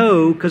I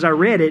know because I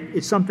read it.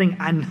 It's something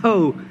I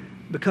know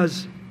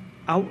because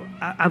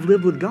I've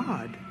lived with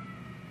God.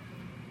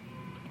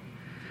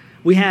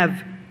 We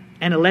have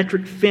an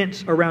electric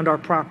fence around our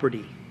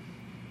property.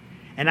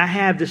 And I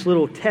have this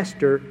little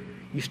tester.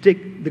 You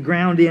stick the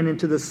ground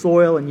into the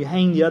soil and you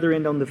hang the other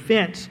end on the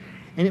fence.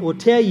 And it will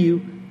tell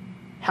you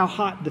how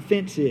hot the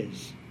fence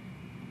is.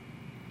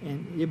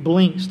 And it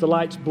blinks, the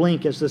lights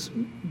blink as this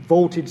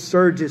voltage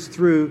surges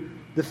through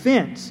the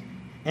fence.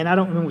 And I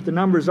don't remember what the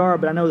numbers are,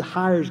 but I know the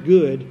higher is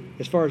good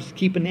as far as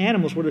keeping the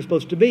animals where they're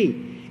supposed to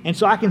be. And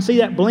so I can see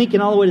that blinking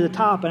all the way to the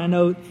top, and I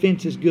know the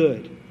fence is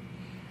good.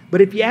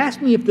 But if you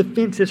ask me if the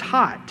fence is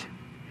hot,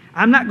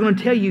 I'm not going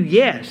to tell you,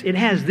 yes, it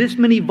has this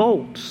many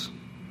volts.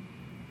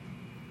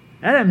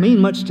 That doesn't mean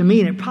much to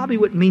me, and it probably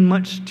wouldn't mean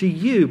much to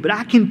you, but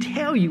I can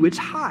tell you it's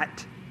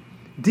hot.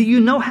 Do you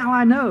know how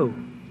I know?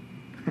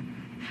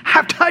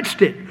 I've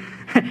touched it,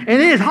 and it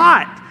is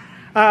hot.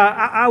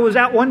 I was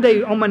out one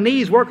day on my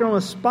knees working on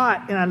a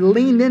spot, and I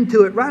leaned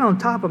into it right on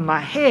top of my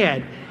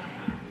head.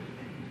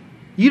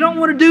 You don't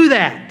want to do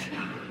that.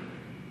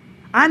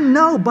 I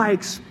know by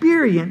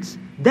experience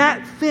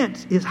that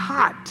fence is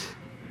hot.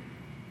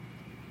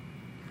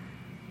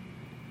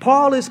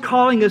 Paul is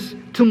calling us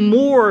to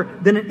more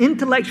than an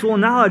intellectual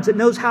knowledge that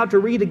knows how to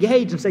read a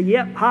gauge and say,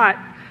 yep, hot.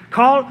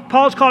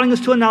 Paul's calling us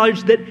to a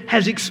knowledge that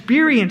has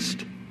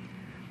experienced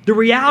the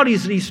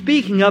realities that he's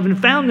speaking of and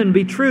found them to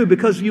be true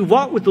because you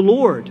walk with the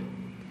Lord.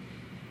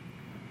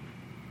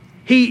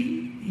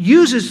 He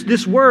uses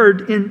this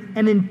word in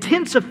an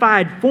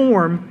intensified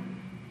form,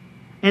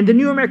 and the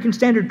New American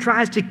Standard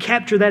tries to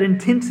capture that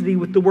intensity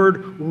with the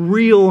word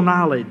real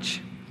knowledge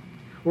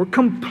or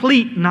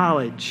complete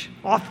knowledge,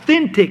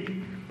 authentic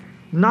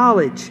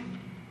knowledge.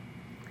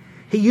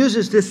 He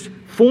uses this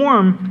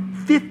form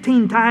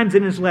 15 times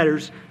in his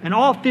letters, and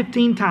all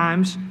 15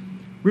 times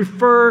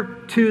refer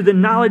to the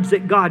knowledge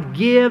that God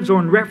gives or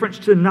in reference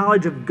to the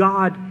knowledge of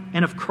God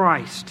and of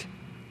Christ.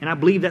 And I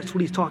believe that's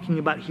what he's talking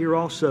about here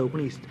also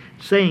when he's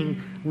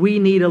saying we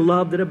need a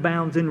love that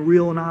abounds in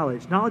real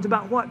knowledge. Knowledge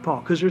about what,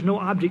 Paul? Because there's no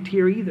object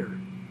here either.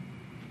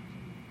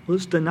 Well,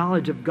 it's the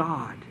knowledge of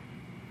God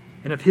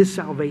and of His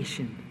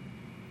salvation,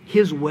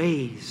 His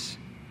ways.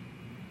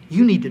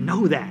 You need to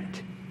know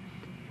that.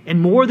 And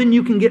more than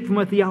you can get from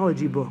a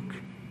theology book,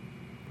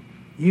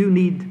 you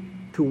need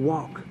to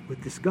walk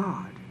with this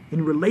God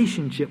in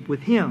relationship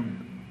with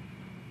Him,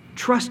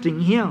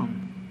 trusting Him.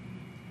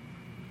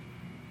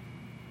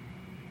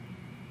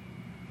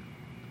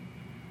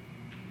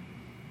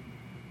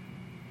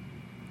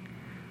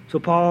 So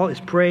Paul is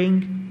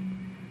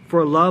praying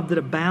for a love that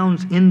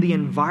abounds in the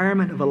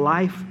environment of a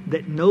life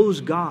that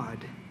knows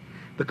God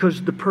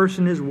because the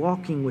person is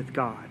walking with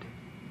God.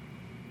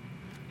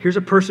 Here's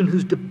a person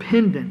who's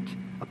dependent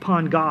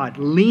upon God,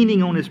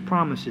 leaning on His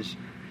promises,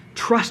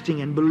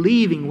 trusting and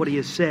believing what He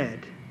has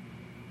said.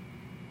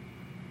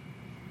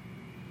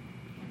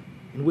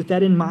 And with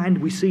that in mind,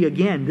 we see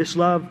again, this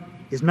love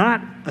is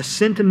not a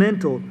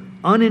sentimental,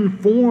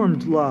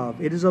 uninformed love.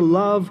 It is a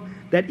love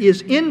that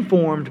is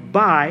informed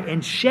by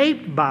and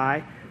shaped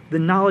by the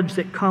knowledge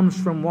that comes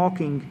from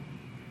walking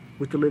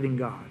with the living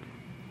God.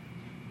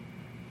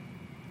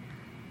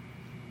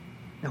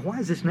 Now, why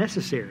is this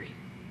necessary?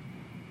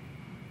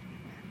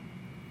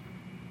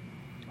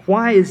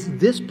 Why is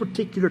this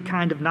particular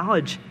kind of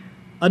knowledge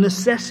a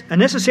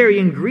necessary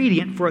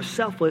ingredient for a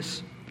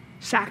selfless,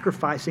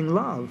 sacrificing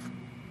love?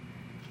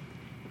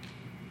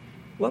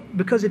 Well,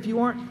 because if you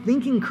aren't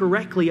thinking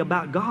correctly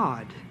about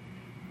God,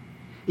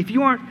 if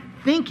you aren't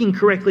thinking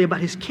correctly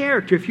about His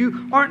character, if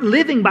you aren't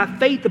living by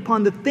faith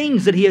upon the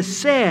things that He has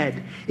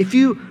said, if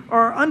you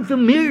are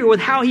unfamiliar with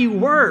how He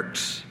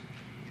works,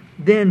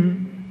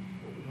 then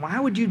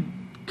why would you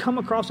come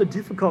across a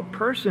difficult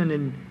person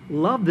and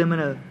love them in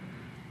a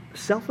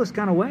selfless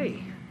kind of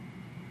way?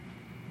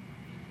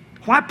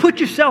 Why put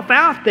yourself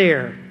out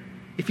there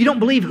if you don't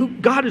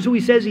believe God is who He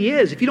says He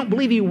is, if you don't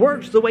believe He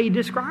works the way He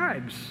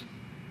describes?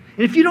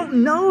 And if you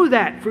don't know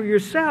that for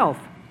yourself,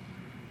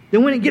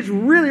 then when it gets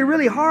really,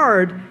 really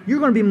hard, you're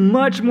going to be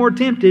much more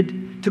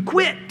tempted to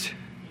quit.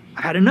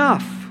 I've had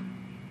enough.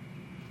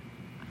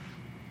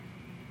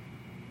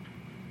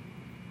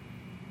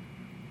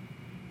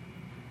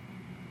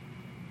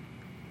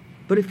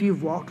 But if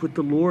you've walked with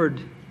the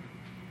Lord,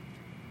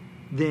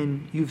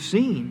 then you've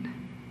seen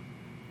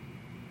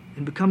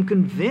and become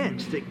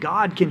convinced that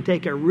God can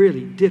take a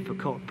really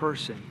difficult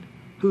person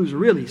who's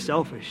really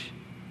selfish,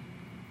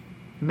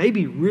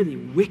 maybe really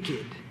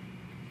wicked,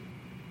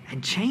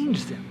 and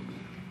change them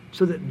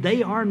so that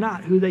they are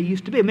not who they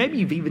used to be. Maybe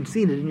you've even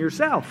seen it in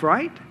yourself,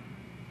 right?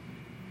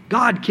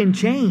 God can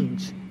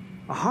change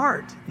a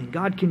heart, and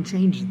God can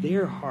change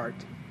their heart.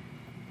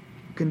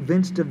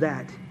 Convinced of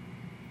that,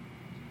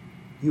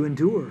 you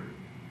endure.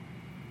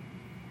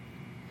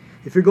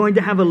 If you're going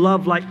to have a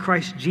love like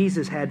Christ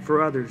Jesus had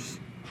for others,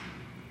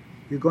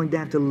 you're going to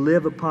have to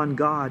live upon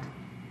God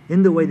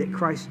in the way that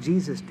Christ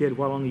Jesus did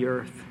while on the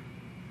earth.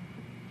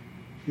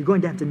 You're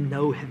going to have to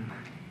know Him.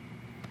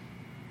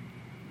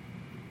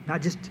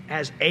 Not just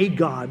as a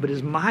God, but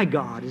as my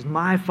God, as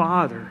my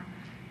Father.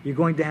 You're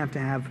going to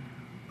have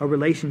a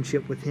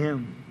relationship with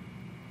Him.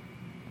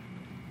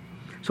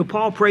 So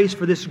Paul prays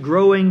for this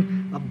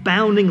growing,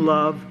 abounding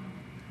love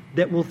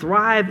that will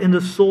thrive in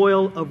the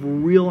soil of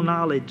real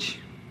knowledge.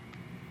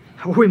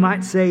 Or we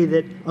might say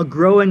that a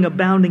growing,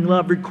 abounding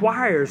love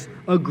requires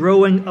a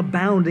growing,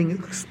 abounding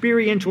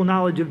experiential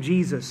knowledge of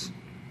Jesus.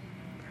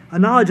 A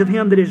knowledge of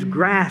Him that is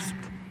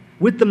grasped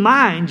with the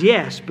mind,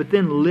 yes, but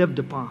then lived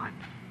upon.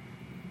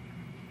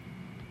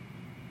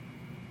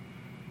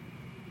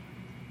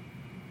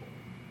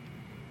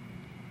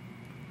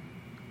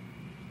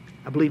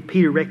 I believe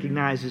Peter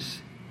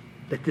recognizes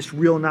that this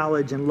real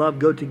knowledge and love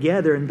go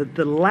together, and that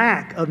the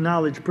lack of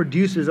knowledge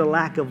produces a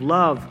lack of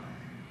love.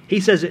 He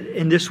says it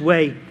in this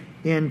way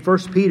in 1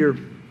 Peter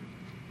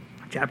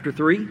chapter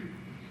 3,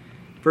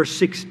 verse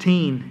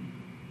 16.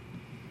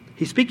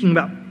 He's speaking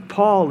about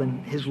Paul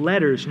and his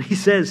letters, and he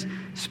says,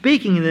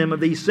 speaking in them of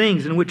these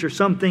things, in which are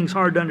some things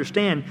hard to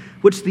understand,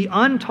 which the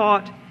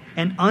untaught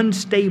and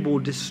unstable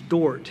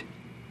distort,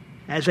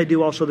 as they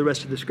do also the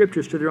rest of the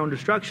Scriptures, to their own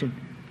destruction.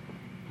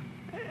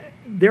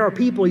 There are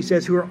people, he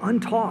says, who are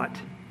untaught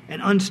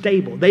and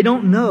unstable. They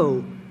don't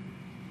know,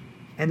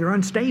 and they're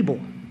unstable.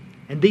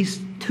 And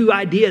these two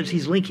ideas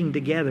he's linking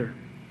together.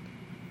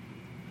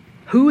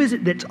 Who is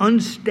it that's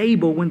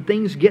unstable when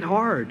things get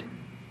hard?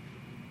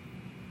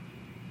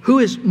 Who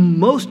is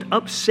most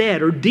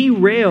upset or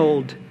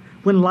derailed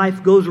when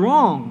life goes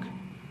wrong?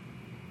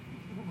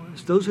 Well,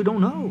 it's those who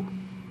don't know.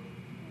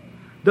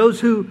 Those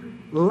who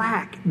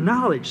lack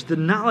knowledge, the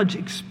knowledge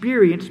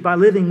experienced by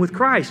living with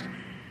Christ.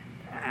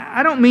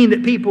 I don't mean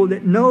that people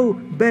that know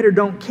better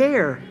don't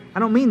care. I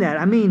don't mean that.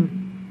 I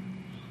mean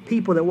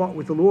people that walk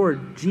with the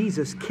Lord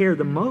Jesus care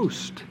the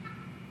most.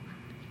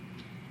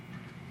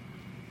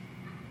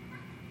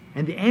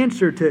 And the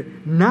answer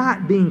to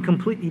not being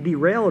completely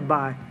derailed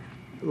by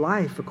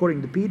life,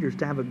 according to Peter, is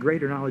to have a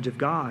greater knowledge of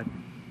God.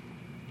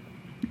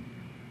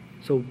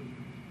 So,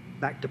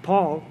 back to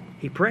Paul,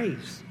 he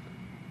prays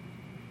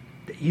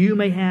that you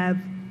may have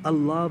a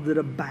love that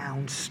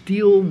abounds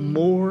still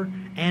more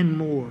and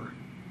more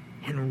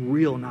in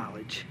real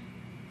knowledge.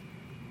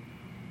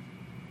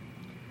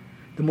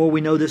 The more we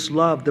know this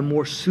love, the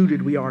more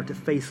suited we are to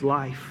face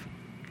life.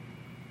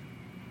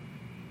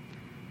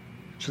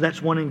 So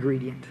that's one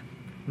ingredient.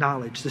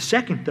 Knowledge. The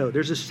second, though,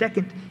 there's a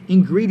second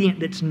ingredient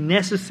that's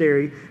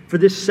necessary for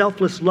this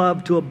selfless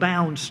love to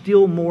abound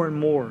still more and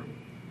more.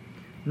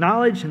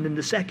 Knowledge, and then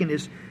the second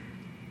is,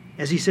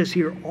 as he says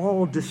here,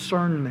 all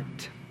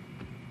discernment.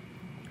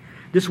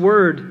 This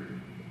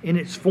word, in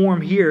its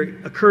form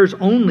here, occurs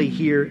only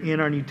here in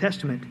our New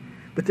Testament.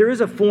 But there is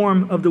a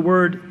form of the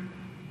word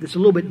that's a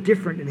little bit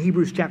different in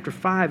Hebrews chapter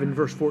 5 and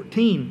verse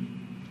 14.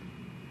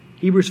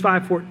 Hebrews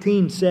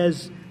 5:14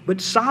 says, "But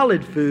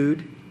solid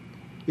food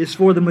is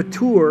for the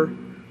mature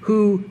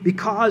who,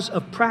 because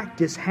of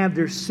practice, have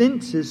their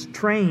senses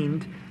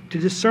trained to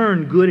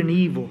discern good and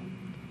evil."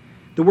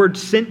 The word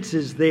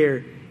senses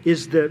there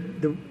is the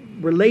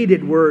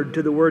related word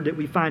to the word that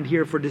we find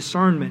here for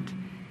discernment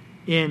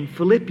in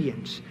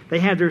Philippians. They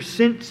have their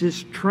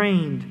senses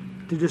trained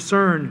to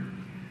discern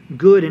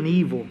good and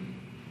evil.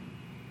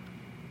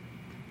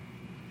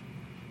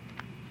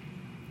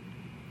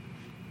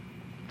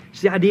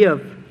 It's the idea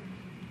of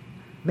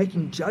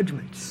making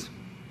judgments.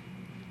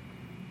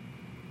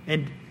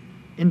 And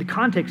in the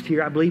context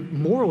here, I believe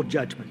moral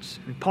judgments.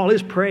 And Paul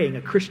is praying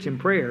a Christian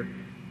prayer.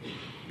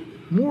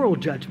 Moral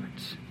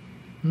judgments,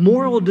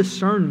 moral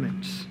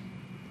discernments.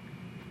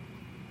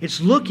 It's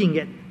looking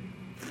at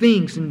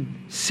things and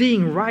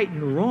seeing right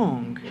and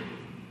wrong.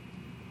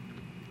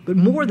 But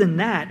more than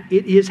that,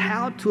 it is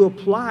how to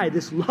apply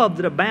this love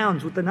that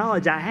abounds with the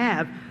knowledge I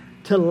have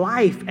to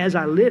life as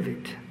I live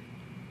it.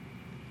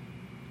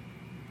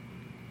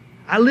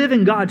 I live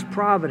in God's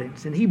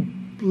providence, and He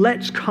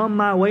lets come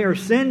my way or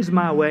sends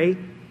my way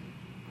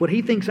what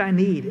He thinks I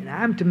need. And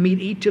I'm to meet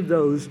each of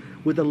those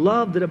with a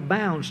love that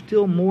abounds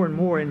still more and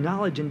more in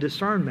knowledge and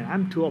discernment.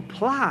 I'm to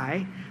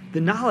apply the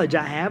knowledge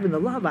I have and the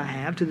love I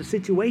have to the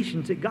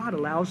situations that God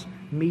allows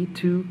me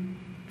to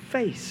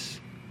face.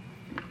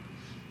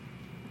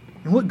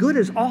 And what good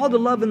is all the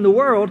love in the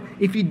world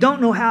if you don't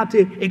know how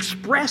to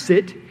express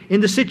it in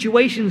the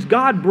situations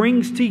God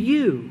brings to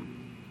you?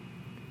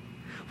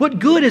 What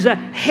good is a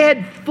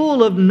head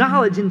full of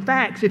knowledge and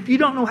facts if you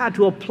don't know how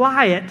to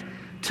apply it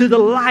to the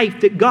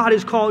life that God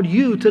has called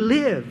you to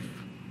live?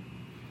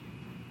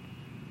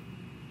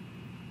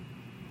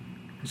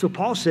 And so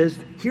Paul says,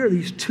 here are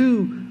these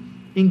two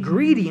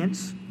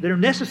ingredients that are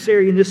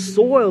necessary in this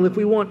soil if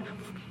we want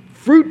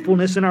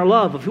fruitfulness in our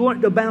love. If we want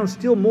it to abound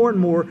still more and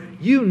more,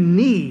 you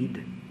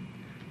need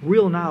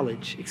real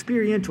knowledge,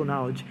 experiential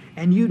knowledge,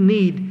 and you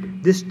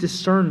need this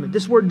discernment.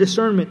 This word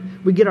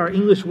discernment, we get our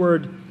English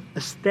word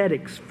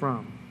aesthetics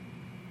from.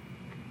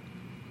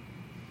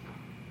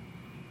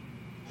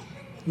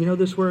 You know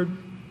this word?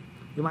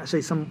 You might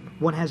say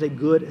someone has a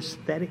good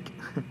aesthetic.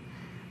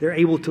 They're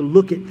able to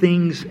look at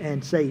things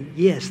and say,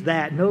 yes,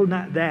 that. No,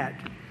 not that.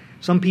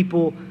 Some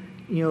people,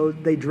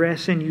 they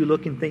dress and you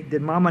look and think,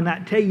 did Mama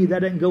not tell you that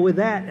doesn't go with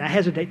that? And I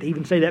hesitate to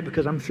even say that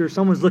because I'm sure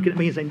someone's looking at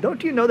me and saying,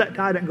 don't you know that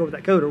tie doesn't go with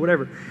that coat or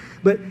whatever.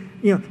 But,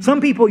 some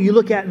people you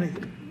look at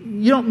and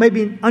you don't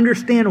maybe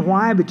understand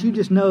why, but you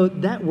just know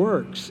that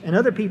works. And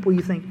other people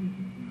you think,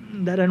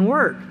 that doesn't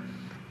work.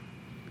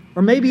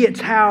 Or maybe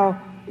it's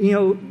how,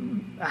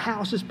 a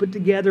house is put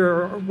together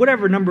or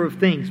whatever number of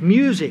things.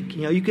 Music,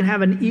 you can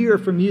have an ear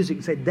for music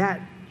and say, that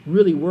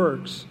really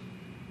works.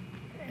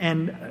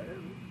 And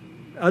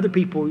other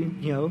people,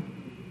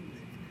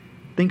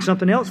 think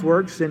something else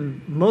works,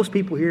 and most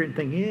people hear it and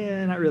think,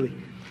 yeah, not really.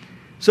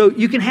 So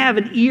you can have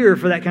an ear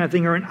for that kind of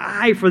thing or an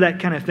eye for that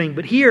kind of thing.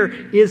 But here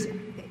is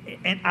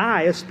an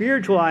eye, a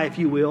spiritual eye, if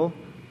you will,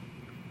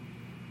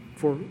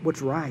 for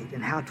what's right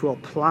and how to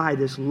apply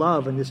this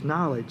love and this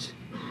knowledge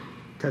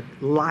to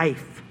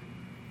life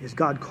as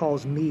God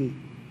calls me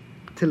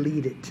to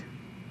lead it.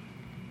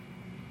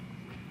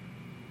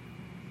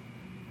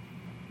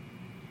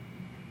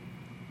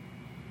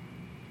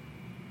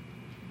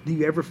 Do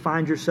you ever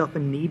find yourself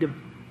in need of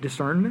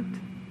discernment?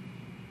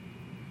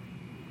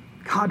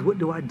 God, what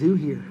do I do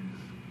here?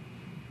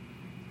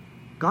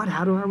 God,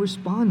 how do I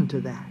respond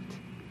to that?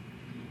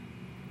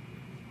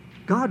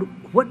 God,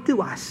 what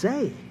do I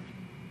say?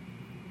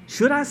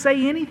 Should I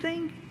say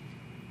anything?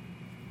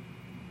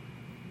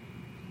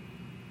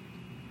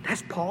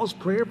 That's Paul's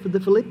prayer for the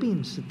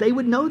Philippians, that they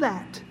would know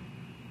that.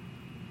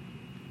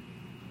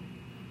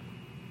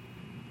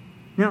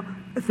 Now,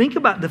 think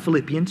about the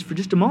Philippians for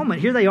just a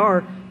moment. Here they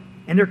are,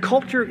 and their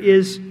culture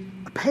is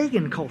a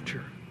pagan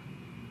culture,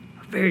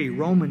 a very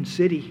Roman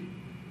city.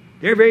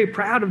 They're very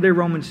proud of their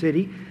Roman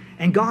city,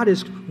 and God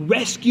has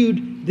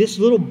rescued this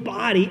little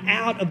body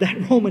out of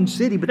that Roman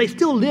city, but they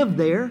still live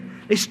there.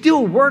 They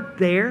still work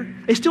there.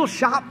 They still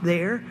shop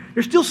there.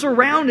 They're still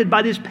surrounded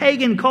by this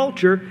pagan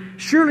culture.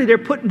 Surely they're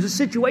put into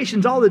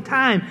situations all the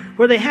time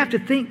where they have to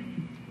think,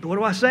 what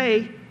do I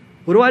say?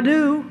 What do I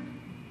do?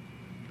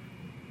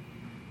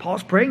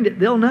 Paul's praying that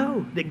they'll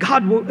know, that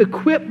God will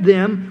equip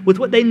them with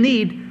what they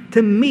need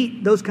to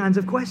meet those kinds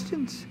of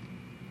questions.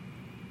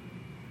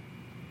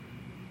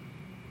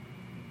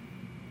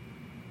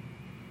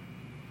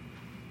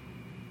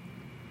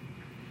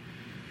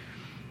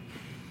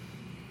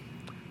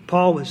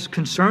 Paul was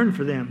concerned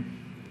for them.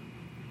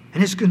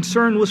 And his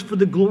concern was for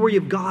the glory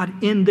of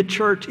God in the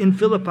church in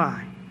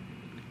Philippi.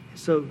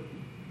 So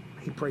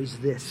he prays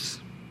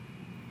this.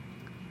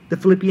 The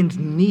Philippians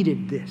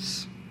needed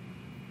this.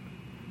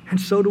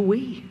 And so do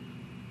we.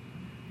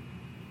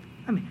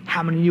 I mean,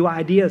 how many new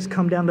ideas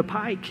come down the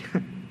pike?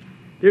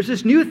 There's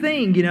this new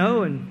thing,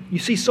 and you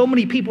see so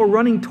many people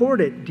running toward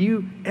it. Do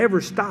you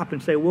ever stop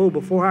and say, whoa,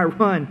 before I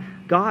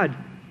run, God,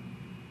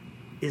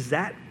 is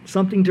that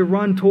something to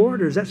run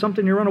toward, or is that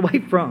something to run away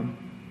from?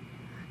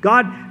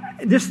 God,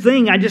 this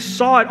thing, I just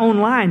saw it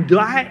online. Do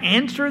I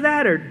answer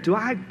that, or do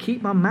I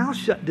keep my mouth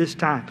shut this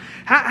time?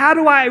 How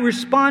do I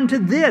respond to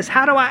this?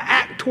 How do I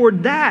act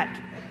toward that?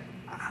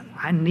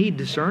 I need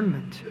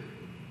discernment.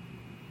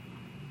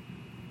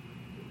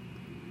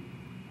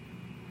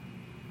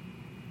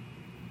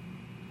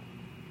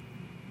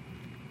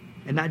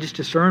 And not just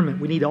discernment,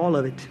 we need all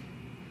of it.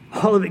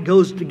 All of it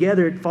goes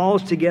together, it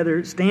falls together,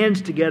 it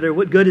stands together.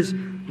 What good is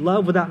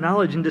love without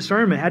knowledge and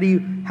discernment? How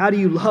do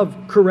you love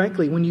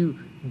correctly when you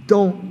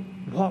don't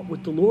walk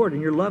with the Lord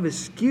and your love is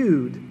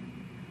skewed?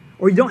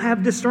 Or you don't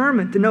have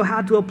discernment to know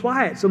how to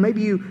apply it. So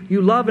maybe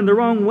you love in the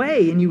wrong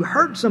way and you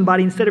hurt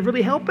somebody instead of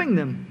really helping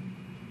them.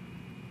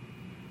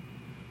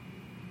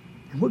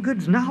 And what good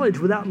is knowledge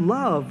without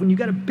love when you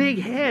got a big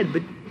head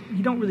but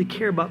you don't really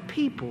care about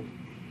people?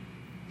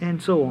 And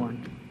so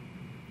on.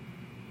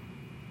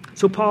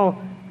 So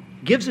Paul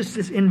gives us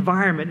this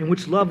environment in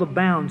which love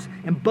abounds,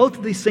 and both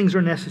of these things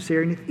are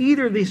necessary. And if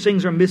either of these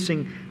things are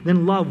missing,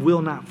 then love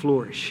will not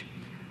flourish.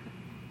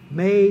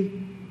 May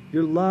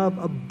your love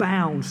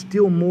abound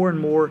still more and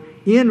more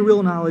in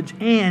real knowledge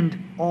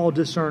and all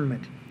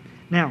discernment.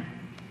 Now,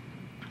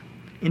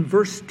 in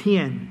verse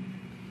 10,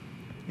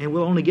 and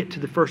we'll only get to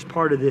the first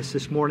part of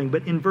this morning,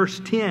 but in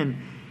verse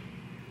 10,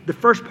 the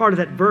first part of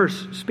that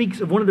verse speaks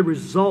of one of the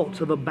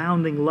results of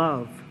abounding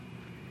love.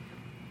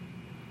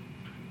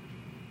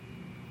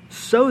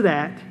 So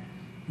that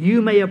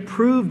you may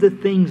approve the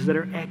things that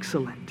are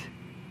excellent.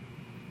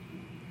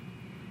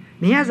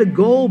 And he has a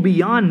goal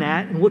beyond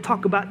that, and we'll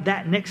talk about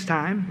that next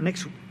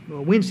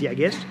Wednesday, I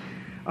guess.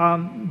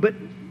 But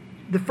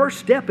the first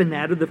step in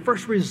that, or the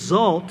first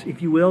result,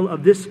 if you will,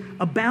 of this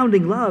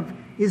abounding love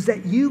is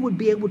that you would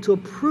be able to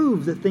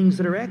approve the things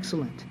that are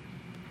excellent.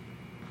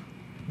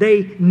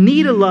 They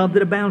need a love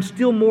that abounds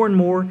still more and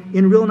more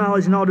in real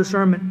knowledge and all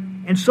discernment.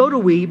 And so do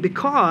we,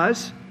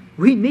 because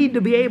we need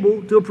to be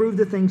able to approve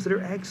the things that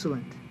are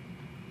excellent.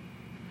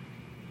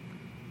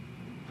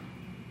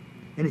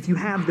 And if you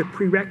have the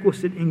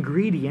prerequisite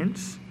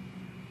ingredients,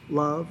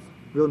 love,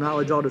 real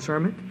knowledge, all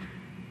discernment,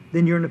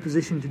 then you're in a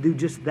position to do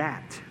just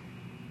that.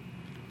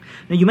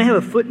 Now you may have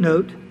a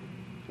footnote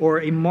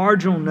or a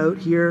marginal note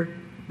here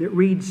that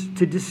reads,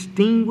 to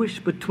distinguish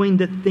between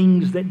the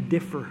things that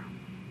differ.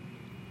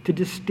 To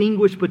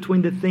distinguish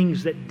between the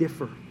things that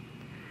differ.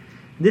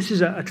 This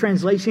is a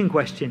translation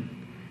question.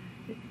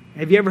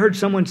 Have you ever heard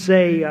someone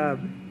say,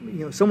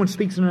 someone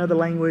speaks in another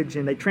language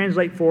and they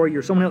translate for you,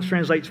 or someone else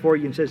translates for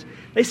you and says,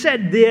 they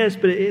said this,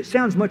 but it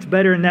sounds much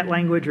better in that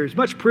language, or it's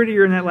much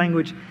prettier in that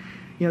language.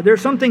 There are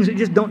some things that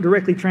just don't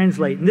directly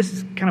translate. And this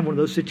is kind of one of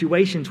those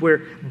situations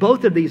where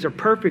both of these are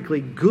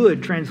perfectly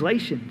good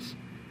translations.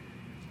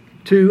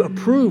 To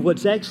approve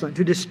what's excellent,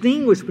 to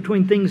distinguish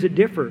between things that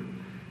differ.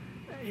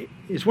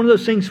 It's one of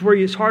those things where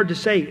it's hard to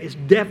say, it's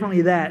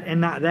definitely that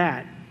and not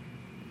that.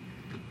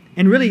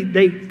 And really,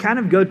 they kind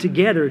of go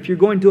together. If you're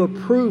going to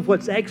approve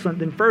what's excellent,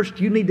 then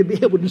first you need to be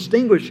able to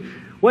distinguish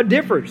what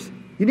differs.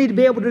 You need to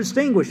be able to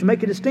distinguish, to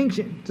make a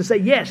distinction, to say,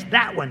 yes,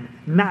 that one,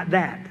 not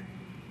that.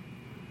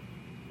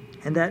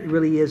 And that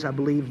really is, I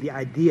believe, the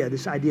idea,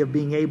 this idea of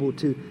being able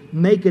to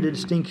make it a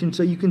distinction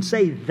so you can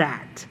say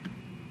that.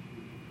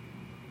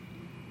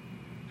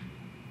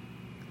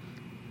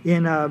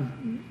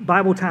 In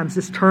Bible times,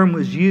 this term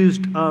was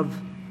used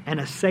of an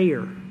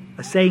assayer,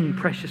 assaying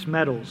precious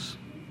metals.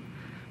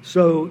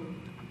 So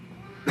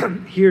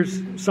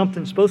here's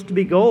something supposed to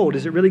be gold.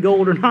 Is it really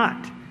gold or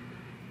not?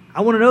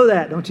 I want to know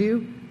that, don't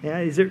you? Yeah,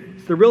 is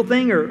it the real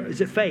thing or is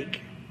it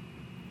fake?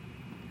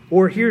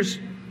 Or here's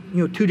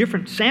two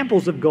different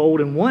samples of gold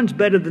and one's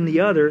better than the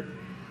other.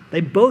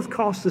 They both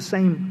cost the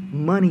same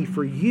money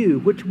for you.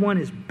 Which one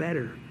is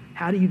better?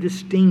 How do you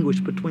distinguish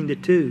between the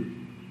two?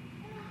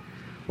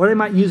 Or they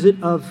might use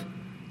it of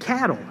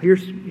cattle.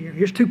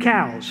 Here's two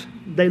cows.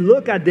 They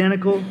look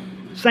identical,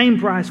 same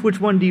price. Which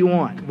one do you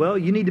want? Well,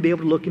 you need to be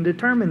able to look and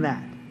determine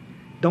that.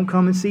 Don't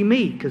come and see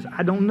me because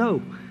I don't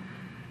know.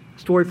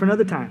 Story for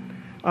another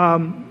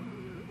time.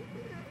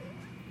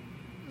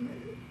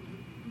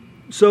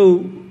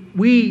 So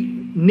we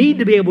need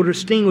to be able to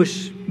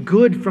distinguish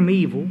good from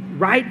evil,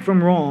 right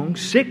from wrong,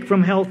 sick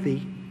from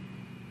healthy.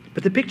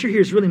 But the picture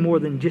here is really more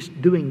than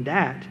just doing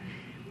that.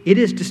 It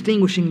is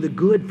distinguishing the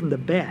good from the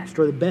best,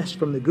 or the best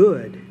from the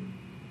good.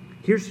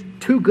 Here's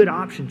two good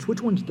options.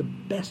 Which one's the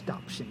best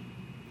option?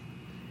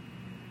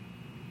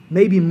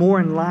 Maybe more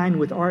in line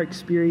with our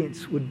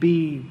experience would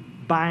be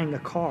buying a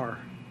car.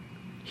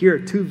 Here are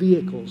two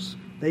vehicles.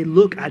 They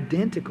look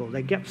identical.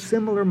 They get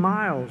similar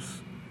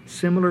miles,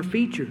 similar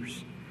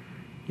features.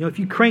 If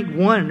you crank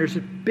one, there's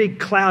a big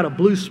cloud of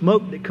blue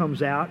smoke that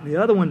comes out. And the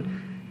other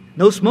one,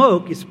 no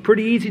smoke. It's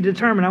pretty easy to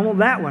determine. I want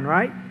that one,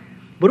 right?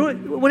 But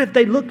what if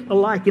they look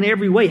alike in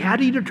every way? How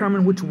do you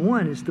determine which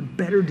one is the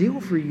better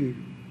deal for you?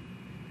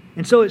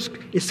 And so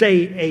it's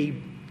a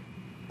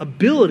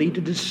ability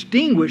to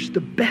distinguish the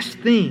best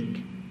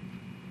thing.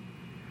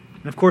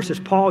 And of course, as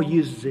Paul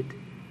uses it,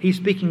 he's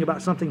speaking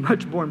about something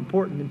much more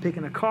important than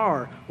picking a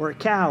car or a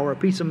cow or a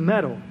piece of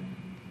metal.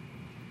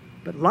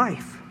 But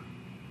life.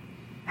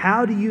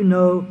 How do you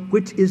know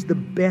which is the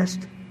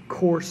best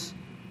course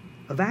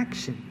of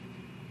action?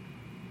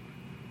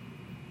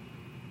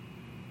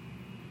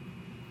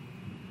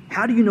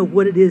 How do you know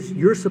what it is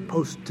you're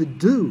supposed to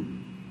do?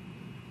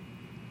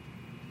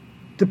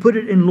 To put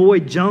it in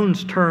Lloyd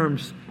Jones'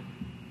 terms,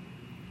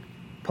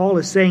 Paul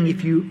is saying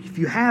if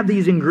you have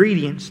these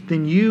ingredients,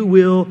 then you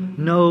will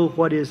know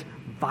what is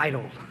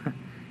vital.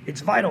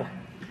 It's vital.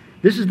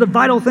 This is the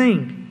vital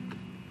thing.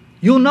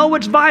 You'll know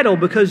what's vital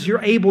because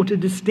you're able to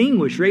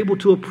distinguish. You're able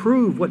to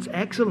approve what's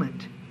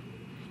excellent.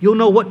 You'll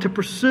know what to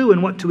pursue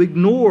and what to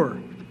ignore.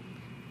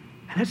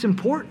 And that's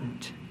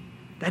important.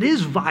 That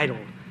is vital.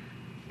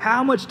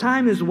 How much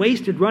time is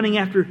wasted running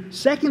after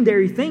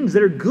secondary things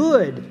that are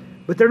good,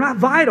 but they're not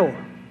vital?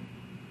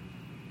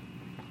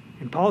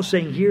 And Paul's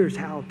saying here's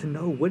how to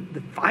know what the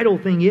vital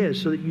thing is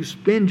so that you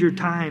spend your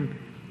time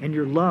and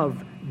your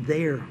love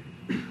there.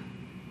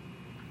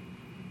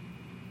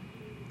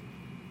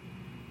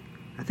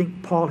 I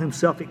think Paul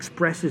himself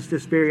expresses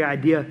this very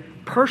idea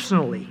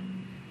personally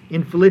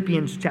in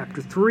Philippians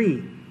chapter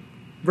 3,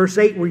 verse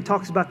 8, where he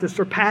talks about the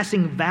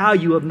surpassing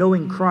value of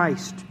knowing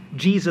Christ,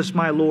 Jesus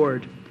my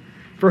Lord,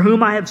 for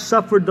whom I have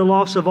suffered the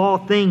loss of all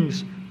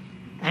things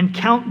and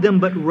count them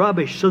but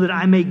rubbish so that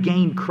I may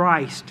gain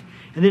Christ.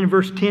 And then in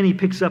verse 10 he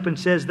picks up and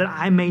says that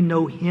I may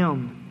know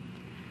Him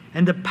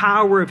and the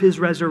power of His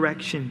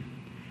resurrection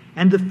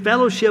and the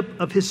fellowship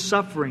of His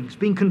sufferings,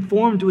 being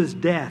conformed to His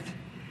death,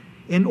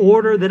 in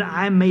order that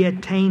I may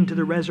attain to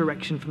the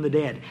resurrection from the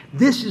dead.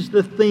 This is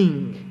the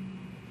thing.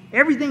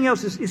 Everything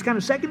else is kind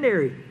of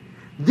secondary.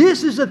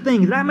 This is the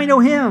thing, that I may know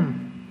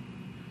Him.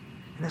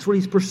 And that's what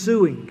he's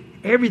pursuing.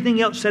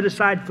 Everything else set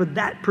aside for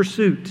that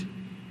pursuit.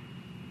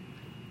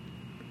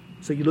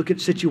 So you look at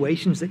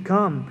situations that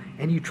come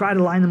and you try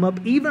to line them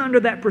up. Even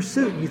under that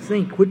pursuit, you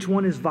think, which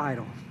one is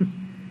vital?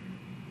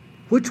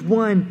 Which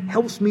one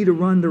helps me to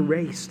run the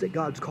race that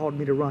God's called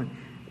me to run?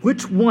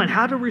 Which one?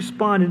 How to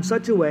respond in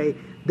such a way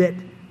that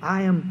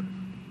I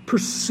am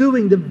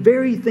pursuing the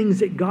very things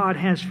that God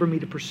has for me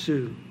to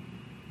pursue.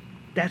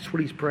 That's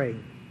what he's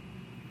praying.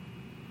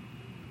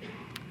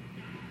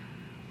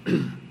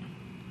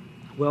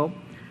 Well,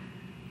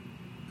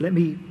 let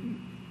me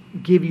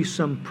give you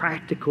some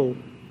practical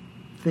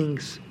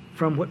things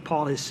from what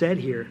Paul has said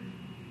here,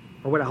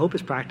 or what I hope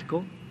is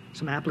practical,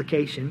 some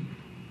application,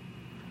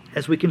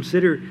 as we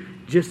consider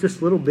just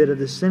this little bit of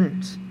this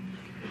sentence.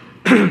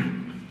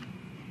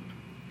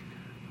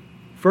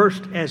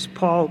 First, as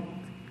Paul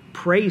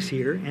prays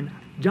here, and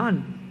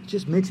John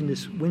just mentioned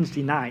this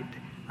Wednesday night,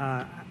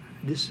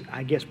 this,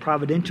 I guess,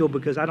 providential,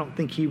 because I don't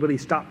think he really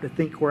stopped to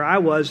think where I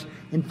was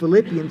in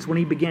Philippians when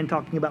he began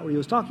talking about what he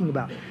was talking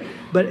about.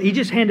 But he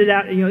just handed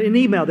out, in an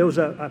email, there was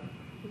a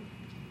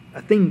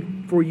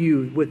thing for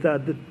you with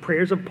the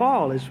prayers of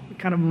Paul as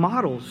kind of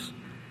models.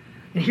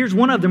 And here's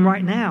one of them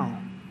right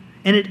now.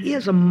 And it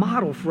is a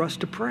model for us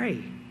to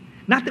pray.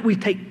 Not that we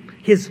take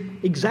his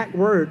exact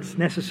words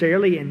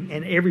necessarily, and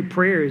every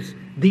prayer is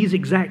these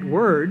exact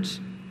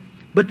words,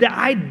 but the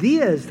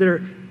ideas that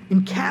are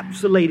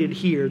encapsulated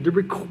here, the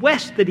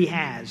request that he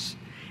has,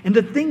 and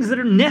the things that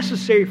are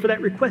necessary for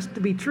that request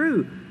to be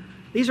true.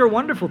 These are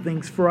wonderful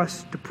things for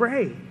us to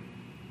pray.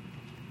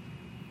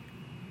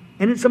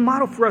 And it's a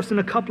model for us in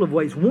a couple of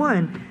ways.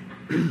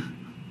 One,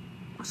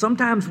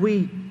 sometimes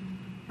we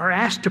are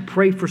asked to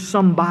pray for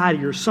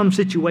somebody or some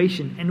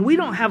situation, and we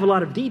don't have a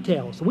lot of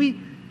details.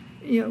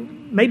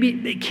 Maybe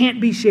it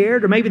can't be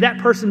shared, or maybe that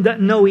person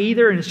doesn't know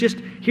either, and it's just,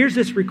 here's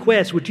this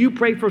request, would you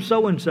pray for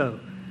so-and-so?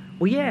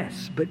 Well,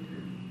 yes, but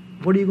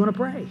what are you going to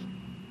pray?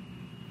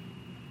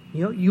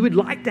 You would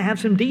like to have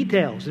some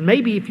details, and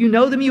maybe if you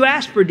know them, you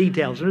ask for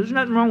details, and there's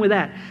nothing wrong with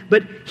that.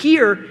 But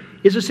here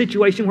is a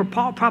situation where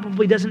Paul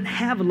probably doesn't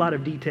have a lot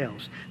of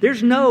details.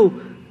 There's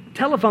no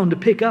telephone to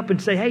pick up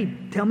and say, hey,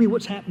 tell me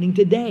what's happening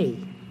today.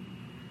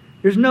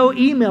 There's no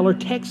email or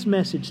text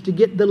message to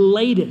get the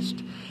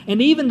latest.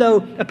 And even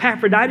though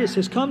Epaphroditus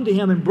has come to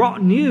him and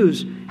brought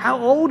news, how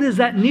old is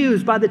that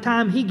news by the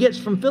time he gets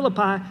from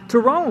Philippi to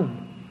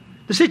Rome?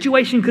 The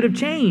situation could have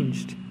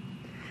changed.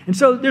 And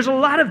so there's a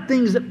lot of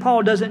things that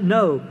Paul doesn't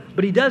know,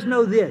 but he does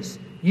know this.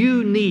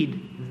 You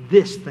need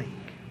this thing.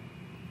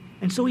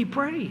 And so he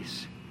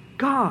prays,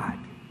 God,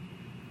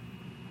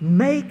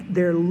 make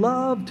their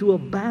love to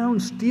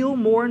abound still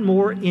more and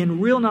more in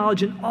real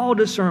knowledge and all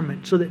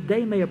discernment, so that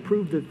they may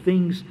approve the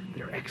things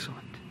that are excellent.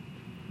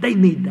 They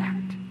need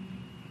that.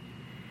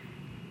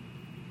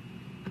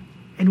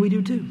 And we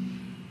do too.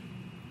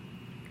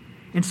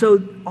 And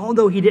so,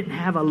 although he didn't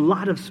have a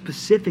lot of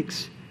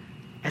specifics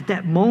at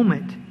that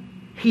moment,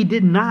 he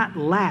did not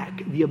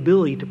lack the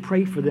ability to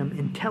pray for them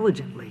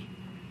intelligently.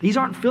 These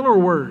aren't filler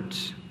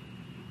words.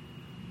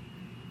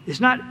 It's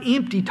not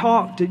empty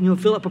talk to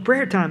fill up a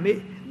prayer time.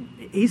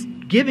 He's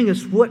giving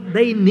us what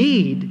they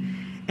need.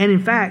 And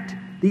in fact,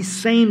 these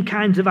same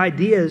kinds of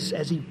ideas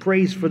as he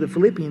prays for the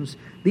Philippians,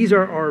 these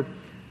are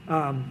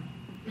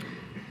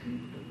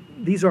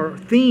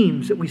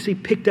themes that we see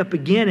picked up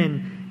again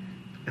in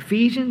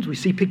Ephesians. We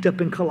see picked up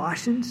in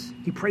Colossians.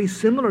 He prays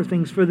similar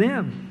things for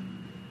them.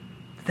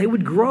 They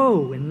would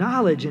grow in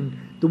knowledge and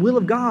the will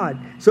of God.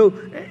 So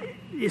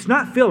it's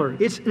not filler.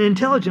 It's an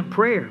intelligent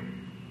prayer.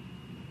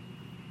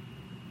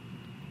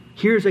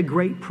 Here's a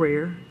great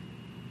prayer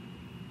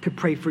to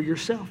pray for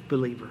yourself,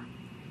 believer.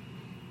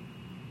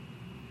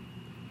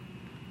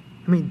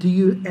 Do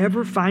you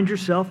ever find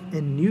yourself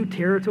in new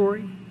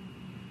territory?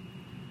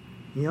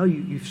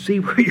 You see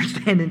where you're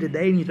standing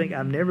today and you think,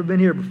 I've never been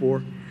here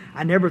before.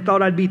 I never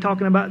thought I'd be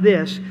talking about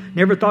this.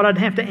 Never thought I'd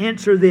have to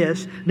answer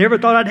this. Never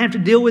thought I'd have to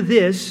deal with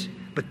this.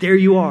 But there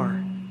you are.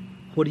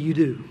 What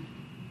do?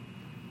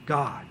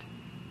 God,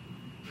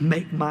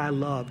 make my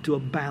love to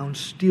abound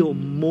still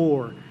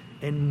more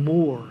and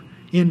more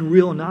in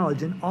real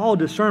knowledge, in all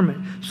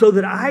discernment, so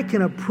that I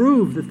can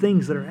approve the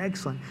things that are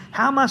excellent.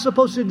 How am I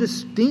supposed to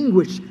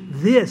distinguish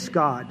this,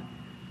 God,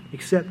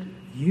 except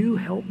you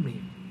help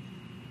me?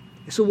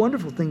 It's a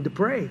wonderful thing to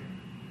pray.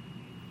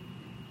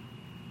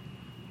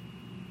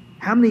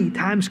 How many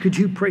times could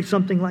you pray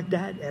something like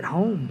that at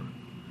home?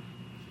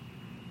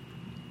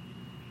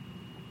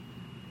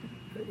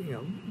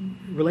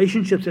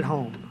 Relationships at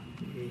home.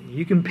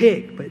 You can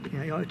pick, but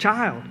a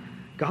child,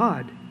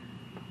 God,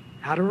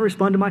 how do I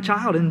respond to my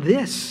child in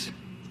this?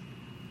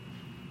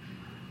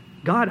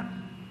 God,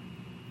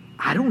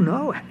 I don't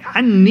know.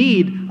 I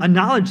need a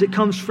knowledge that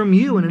comes from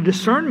you and a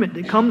discernment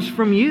that comes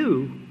from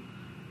you.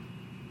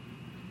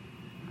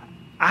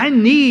 I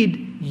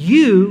need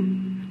you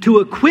to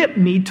equip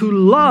me to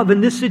love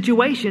in this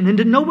situation and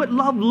to know what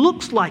love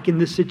looks like in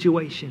this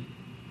situation.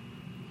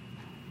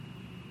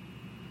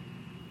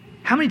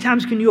 How many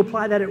times can you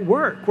apply that at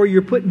work where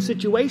you're put in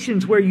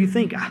situations where you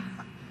think,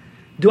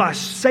 do I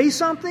say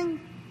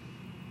something?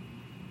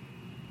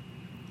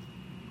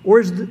 Or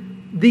is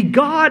the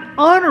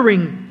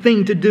God-honoring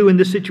thing to do in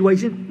this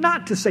situation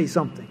not to say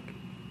something?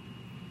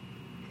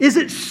 Is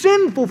it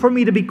sinful for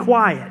me to be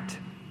quiet?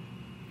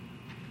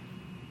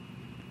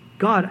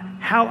 God,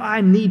 how I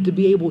need to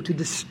be able to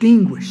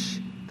distinguish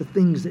the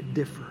things that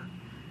differ.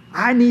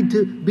 I need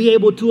to be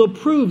able to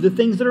approve the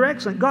things that are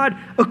excellent. God,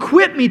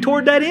 equip me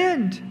toward that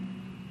end.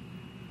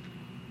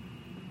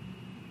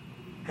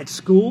 At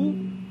school,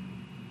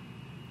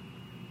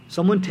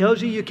 someone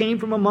tells you came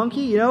from a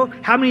monkey.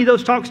 How many of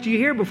those talks do you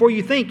hear before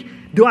you think,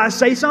 do I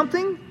say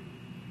something?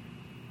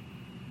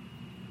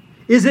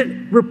 Is it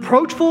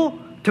reproachful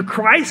to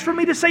Christ for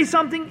me to say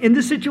something in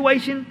this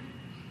situation?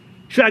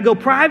 Should I go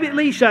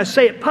privately? Should I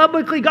say it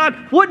publicly? God,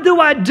 what do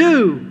I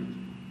do?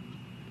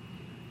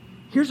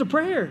 Here's a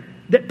prayer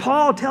that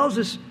Paul tells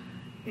us.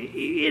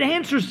 It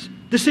answers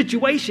the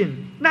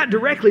situation, not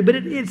directly, but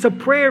it's a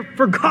prayer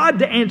for God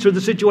to answer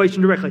the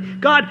situation directly.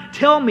 God,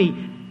 tell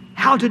me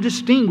how to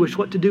distinguish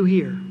what to do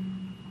here.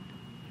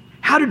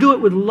 How to do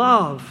it with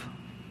love.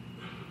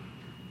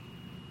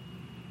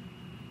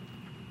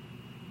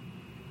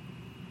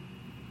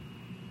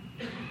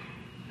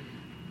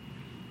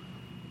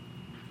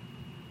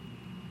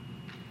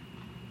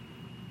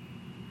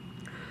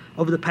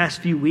 Over the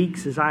past few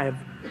weeks, as I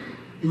have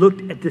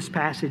looked at this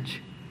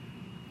passage,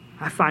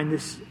 I find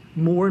this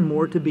more and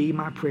more to be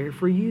my prayer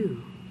for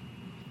you.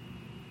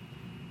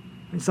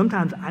 And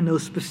sometimes I know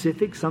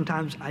specifics,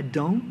 sometimes I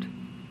don't.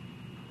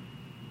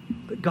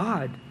 But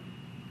God,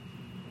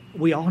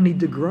 we all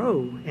need to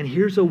grow. And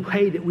here's a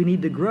way that we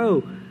need to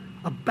grow,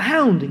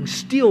 abounding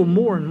still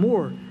more and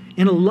more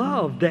in a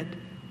love that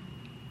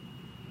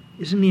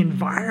is in the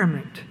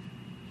environment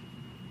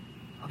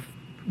of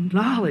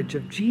knowledge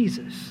of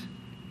Jesus.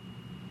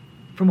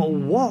 From a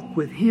walk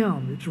with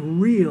Him that's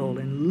real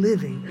and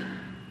living.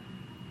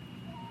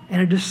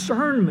 And a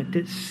discernment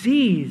that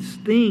sees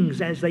things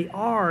as they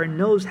are and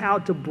knows how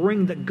to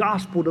bring the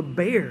gospel to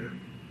bear.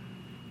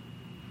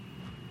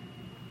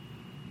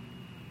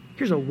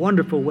 Here's a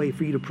wonderful way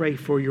for you to pray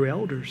for your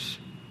elders.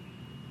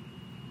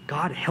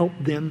 God, help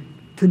them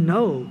to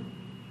know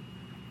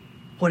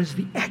what is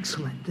the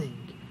excellent thing.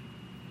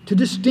 To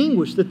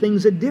distinguish the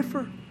things that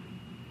differ.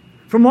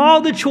 From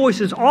all the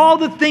choices, all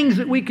the things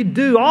that we could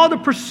do, all the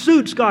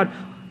pursuits, God,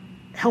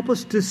 help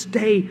us to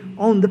stay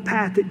on the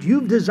path that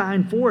you've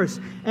designed for us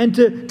and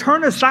to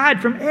turn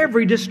aside from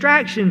every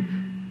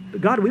distraction.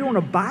 But God, we don't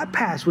want to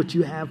bypass what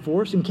you have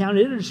for us and count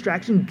it a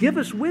distraction. Give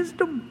us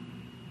wisdom.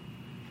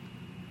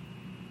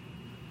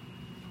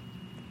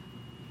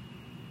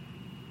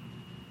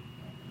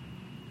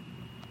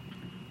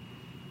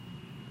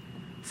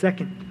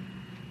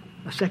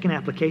 A second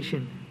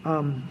application.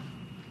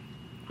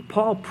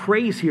 Paul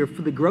prays here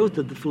for the growth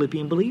of the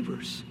Philippian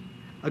believers.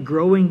 A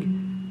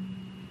growing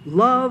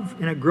love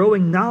and a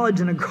growing knowledge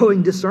and a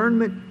growing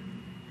discernment.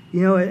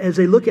 As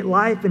they look at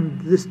life and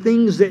the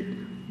things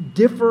that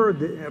differ,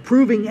 the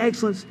proving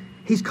excellence,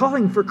 he's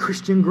calling for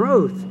Christian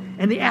growth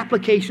and the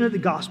application of the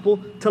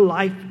gospel to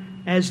life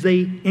as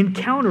they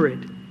encounter it.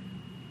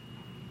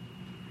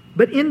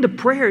 But in the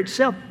prayer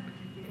itself,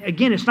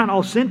 again, it's not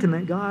all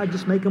sentiment. God,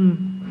 just make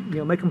them,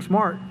 make them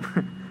smart.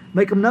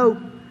 Make them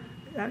know.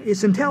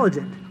 It's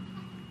intelligent.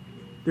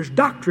 There's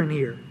doctrine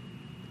here.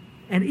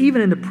 And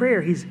even in the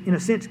prayer, he's, in a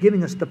sense,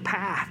 giving us the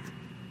path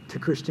to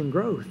Christian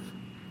growth.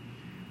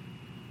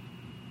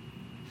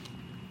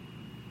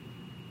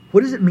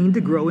 What does it mean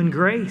to grow in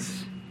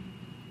grace?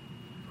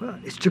 Well,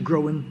 it's to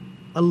grow in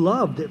a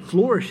love that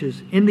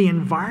flourishes in the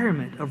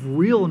environment of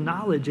real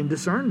knowledge and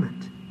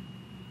discernment.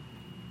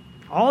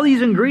 All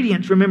these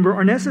ingredients, remember,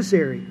 are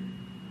necessary.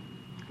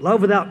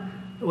 Love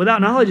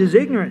without knowledge is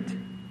ignorant.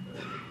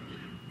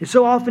 It's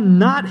so often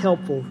not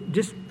helpful,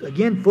 just,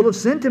 again, full of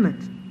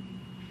sentiment.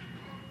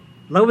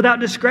 Love without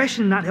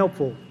discretion, not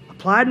helpful.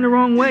 Applied in the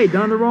wrong way,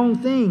 done the wrong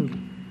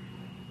thing.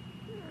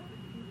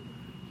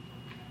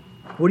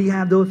 What do you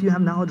have, though, if you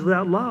have knowledge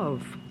without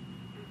love?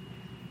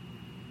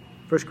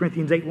 1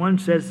 Corinthians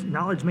 8:1 says,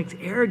 knowledge makes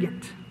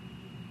arrogant.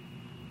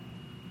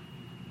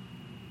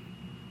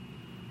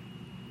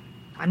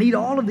 I need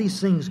all of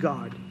these things,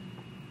 God.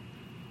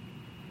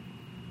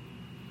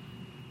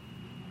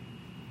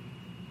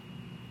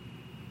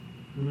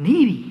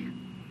 Needy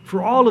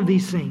for all of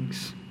these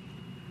things.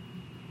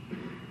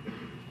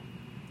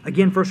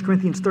 Again, 1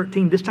 Corinthians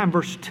 13, this time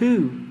verse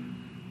 2.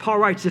 Paul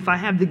writes, if I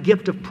have the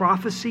gift of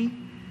prophecy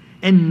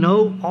and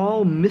know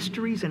all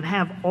mysteries and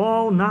have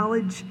all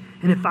knowledge,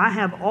 and if I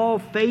have all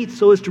faith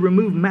so as to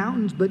remove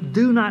mountains but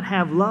do not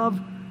have love,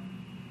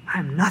 I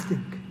am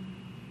nothing.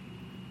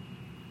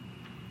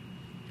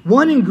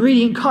 One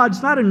ingredient,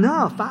 God's not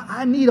enough.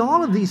 I need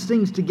all of these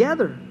things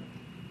together.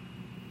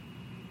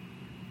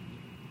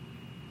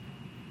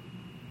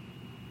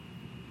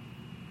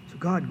 So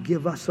God,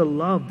 give us a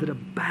love that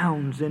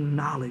abounds in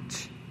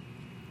knowledge.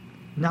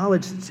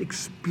 Knowledge that's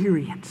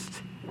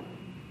experienced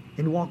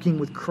in walking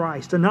with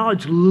Christ. A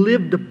knowledge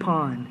lived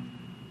upon.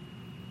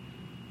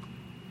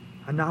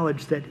 A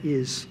knowledge that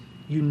is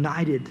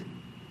united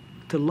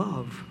to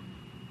love.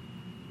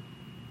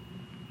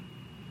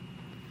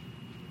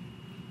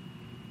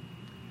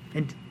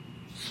 And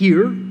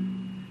here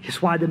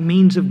is why the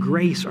means of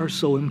grace are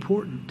so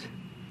important.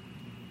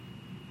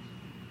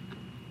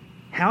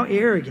 How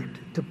arrogant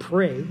to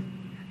pray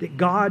that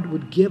God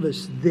would give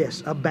us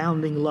this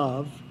abounding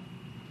love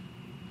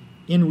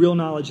in real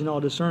knowledge and all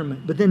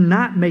discernment, but then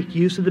not make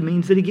use of the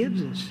means that He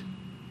gives us.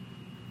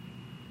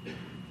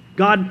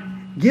 God,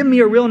 give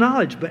me a real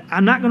knowledge, but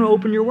I'm not going to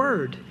open your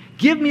word.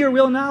 Give me a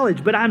real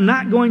knowledge, but I'm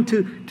not going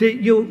to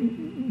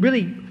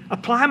really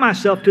apply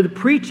myself to the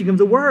preaching of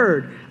the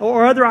word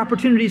or other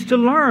opportunities to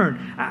learn.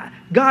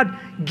 God,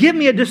 give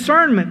me a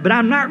discernment, but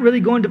I'm not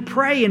really going to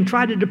pray and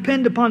try to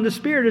depend upon the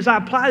Spirit as I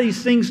apply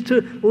these things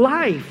to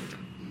life.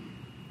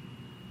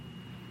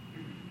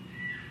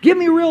 Give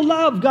me real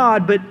love,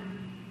 God, but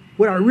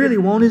what I really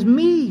want is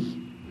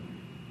me.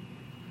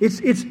 It's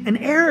an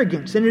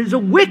arrogance and it is a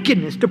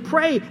wickedness to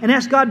pray and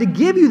ask God to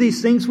give you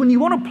these things when you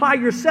want to apply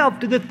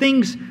yourself to the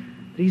things that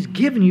He's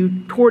given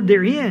you toward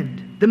their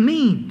end, the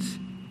means.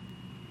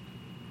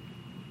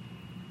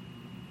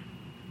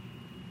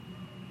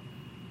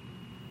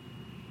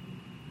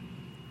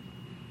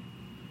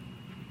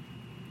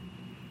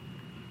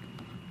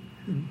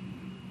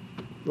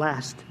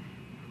 Last,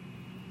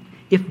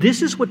 if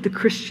this is what the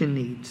Christian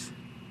needs,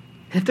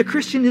 if the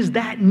Christian is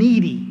that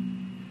needy,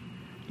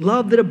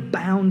 love that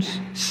abounds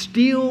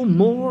still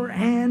more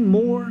and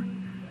more,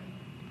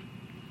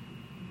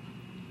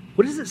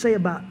 what does it say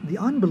about the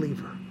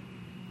unbeliever?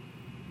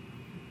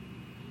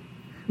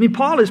 I mean,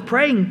 Paul is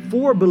praying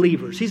for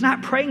believers. He's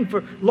not praying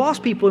for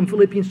lost people in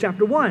Philippians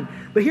chapter 1.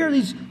 But here are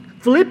these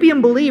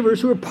Philippian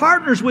believers who are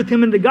partners with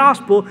him in the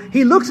gospel.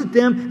 He looks at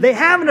them. They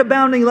have an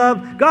abounding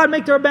love. God,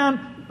 make their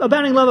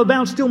abounding love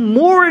abound still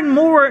more and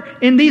more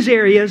in these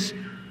areas.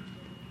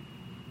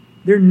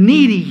 They're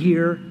needy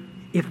here.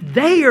 If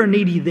they are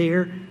needy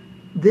there,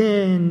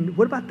 then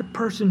what about the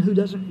person who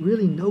doesn't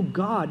really know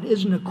God,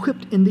 isn't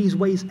equipped in these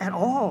ways at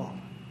all?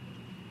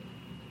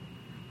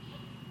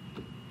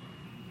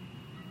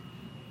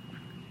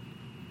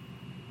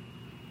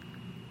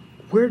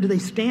 Where do they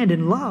stand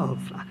in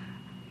love?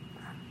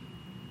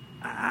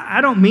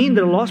 I don't mean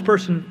that a lost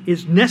person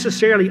is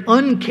necessarily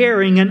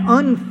uncaring and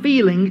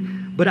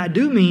unfeeling, but I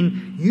do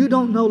mean you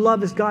don't know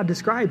love as God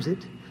describes it,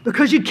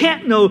 because you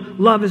can't know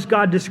love as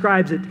God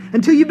describes it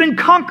until you've been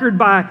conquered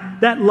by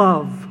that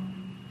love.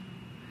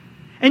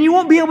 And you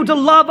won't be able to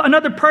love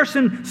another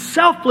person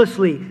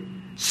selflessly,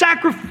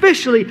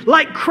 sacrificially,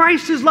 like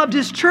Christ has loved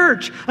His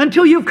church,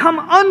 until you've come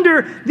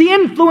under the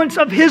influence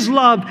of His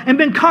love and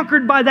been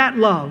conquered by that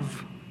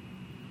love.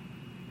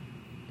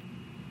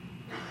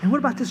 And what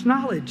about this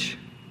knowledge?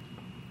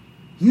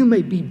 You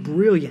may be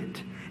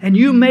brilliant, and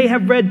you may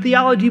have read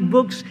theology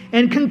books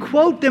and can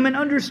quote them and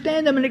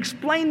understand them and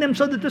explain them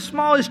so that the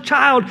smallest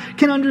child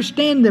can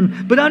understand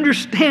them. But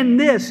understand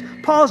this,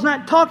 Paul's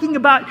not talking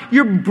about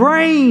your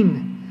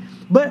brain,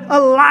 but a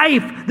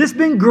life that's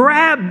been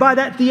grabbed by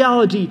that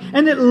theology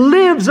and that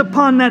lives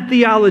upon that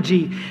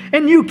theology.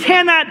 And you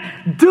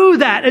cannot do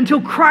that until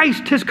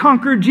Christ has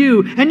conquered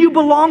you and you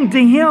belong to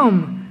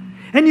Him.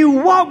 And you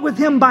walk with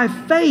Him by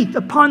faith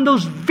upon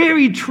those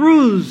very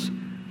truths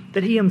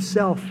that He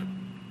Himself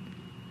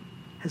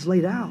has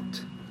laid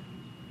out.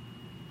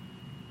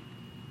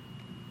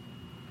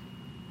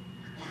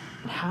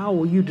 How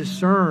will you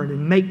discern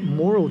and make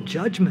moral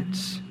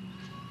judgments?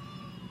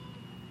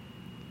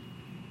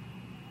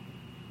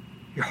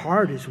 Your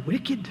heart is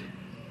wicked.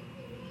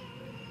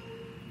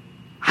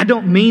 I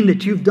don't mean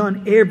that you've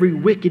done every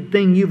wicked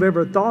thing you've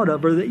ever thought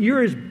of, or that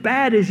you're as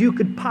bad as you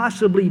could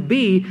possibly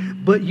be,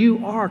 but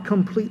you are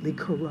completely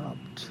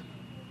corrupt.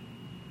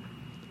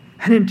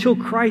 And until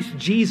Christ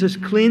Jesus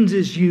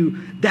cleanses you,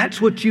 that's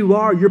what you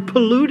are. You're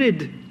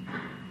polluted.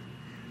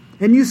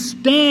 And you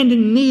stand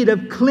in need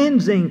of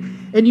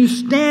cleansing, and you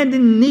stand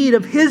in need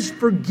of His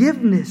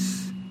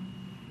forgiveness.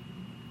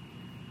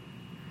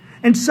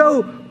 And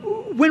so,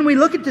 when we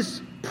look at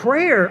this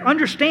prayer,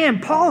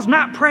 understand, Paul's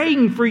not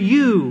praying for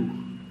you.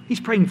 He's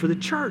praying for the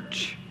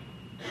church.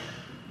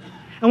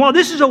 And while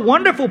this is a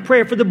wonderful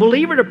prayer for the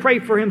believer to pray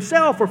for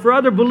himself or for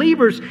other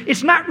believers,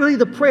 it's not really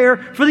the prayer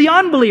for the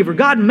unbeliever.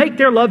 God, make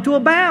their love to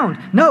abound.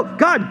 No,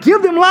 God,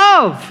 give them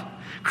love.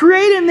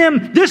 Create in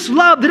them this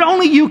love that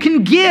only you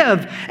can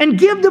give. And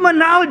give them a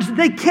knowledge that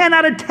they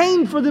cannot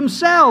attain for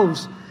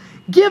themselves.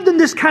 Give them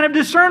this kind of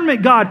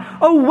discernment, God.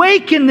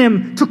 Awaken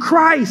them to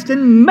Christ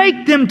and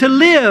make them to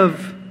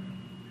live.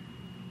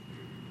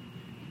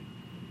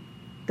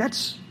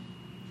 That's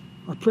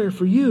a prayer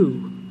for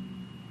you.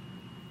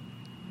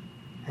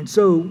 And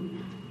so,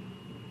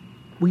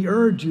 we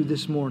urge you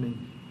this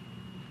morning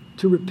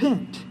to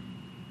repent.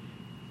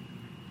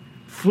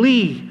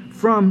 Flee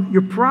from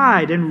your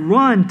pride and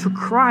run to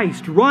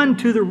Christ. Run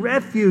to the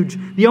refuge,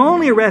 the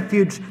only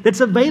refuge that's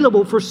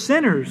available for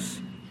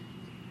sinners.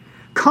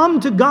 Come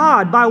to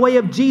God by way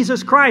of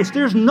Jesus Christ.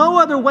 There's no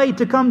other way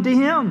to come to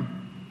Him.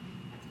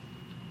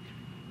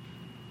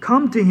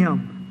 Come to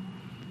Him.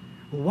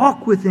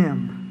 Walk with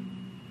Him.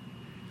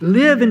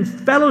 Live in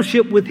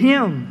fellowship with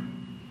Him.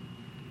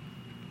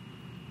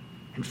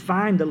 And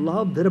find a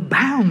love that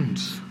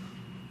abounds.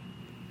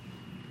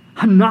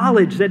 A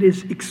knowledge that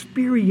is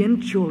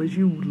experiential as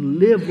you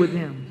live with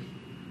Him.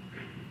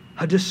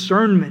 A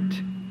discernment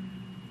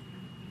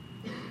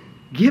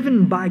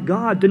given by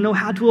God to know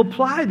how to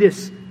apply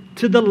this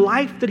to the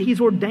life that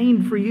He's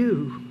ordained for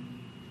you.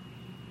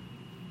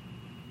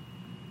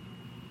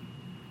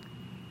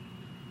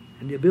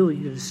 And the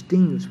ability to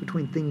distinguish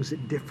between things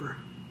that differ.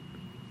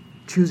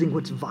 Choosing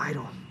what's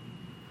vital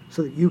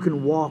so that you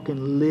can walk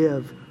and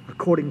live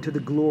according to the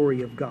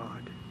glory of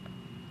God.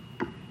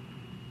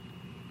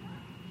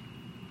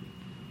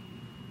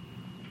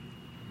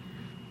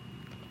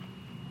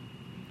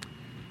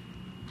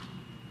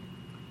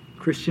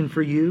 Christian,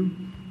 for you,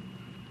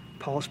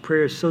 Paul's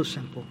prayer is so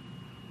simple,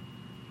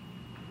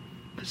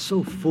 but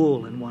so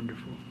full and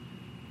wonderful.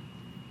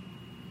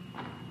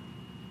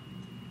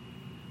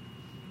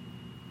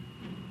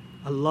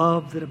 A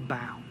love that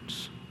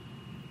abounds,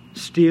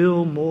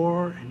 still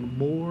more and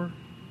more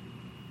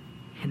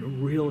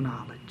in real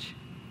knowledge,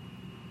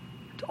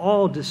 and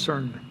all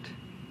discernment,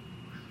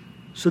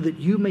 so that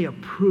you may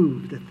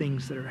approve the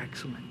things that are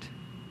excellent.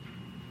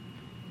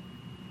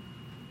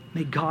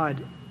 May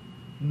God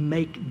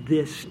make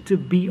this to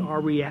be our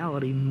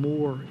reality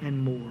more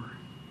and more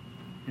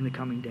in the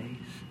coming days.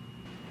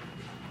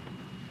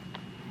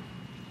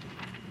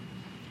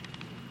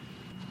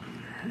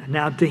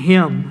 Now to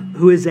Him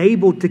who is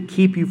able to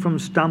keep you from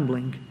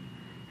stumbling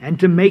and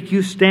to make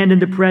you stand in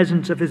the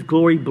presence of His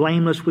glory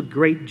blameless with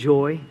great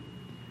joy,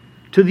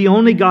 to the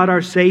only God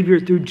our Savior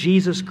through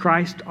Jesus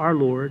Christ our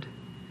Lord,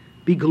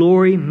 be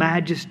glory,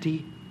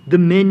 majesty,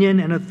 dominion,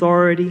 and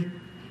authority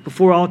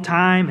before all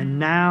time and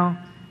now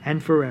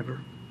and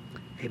forever.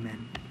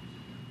 Amen.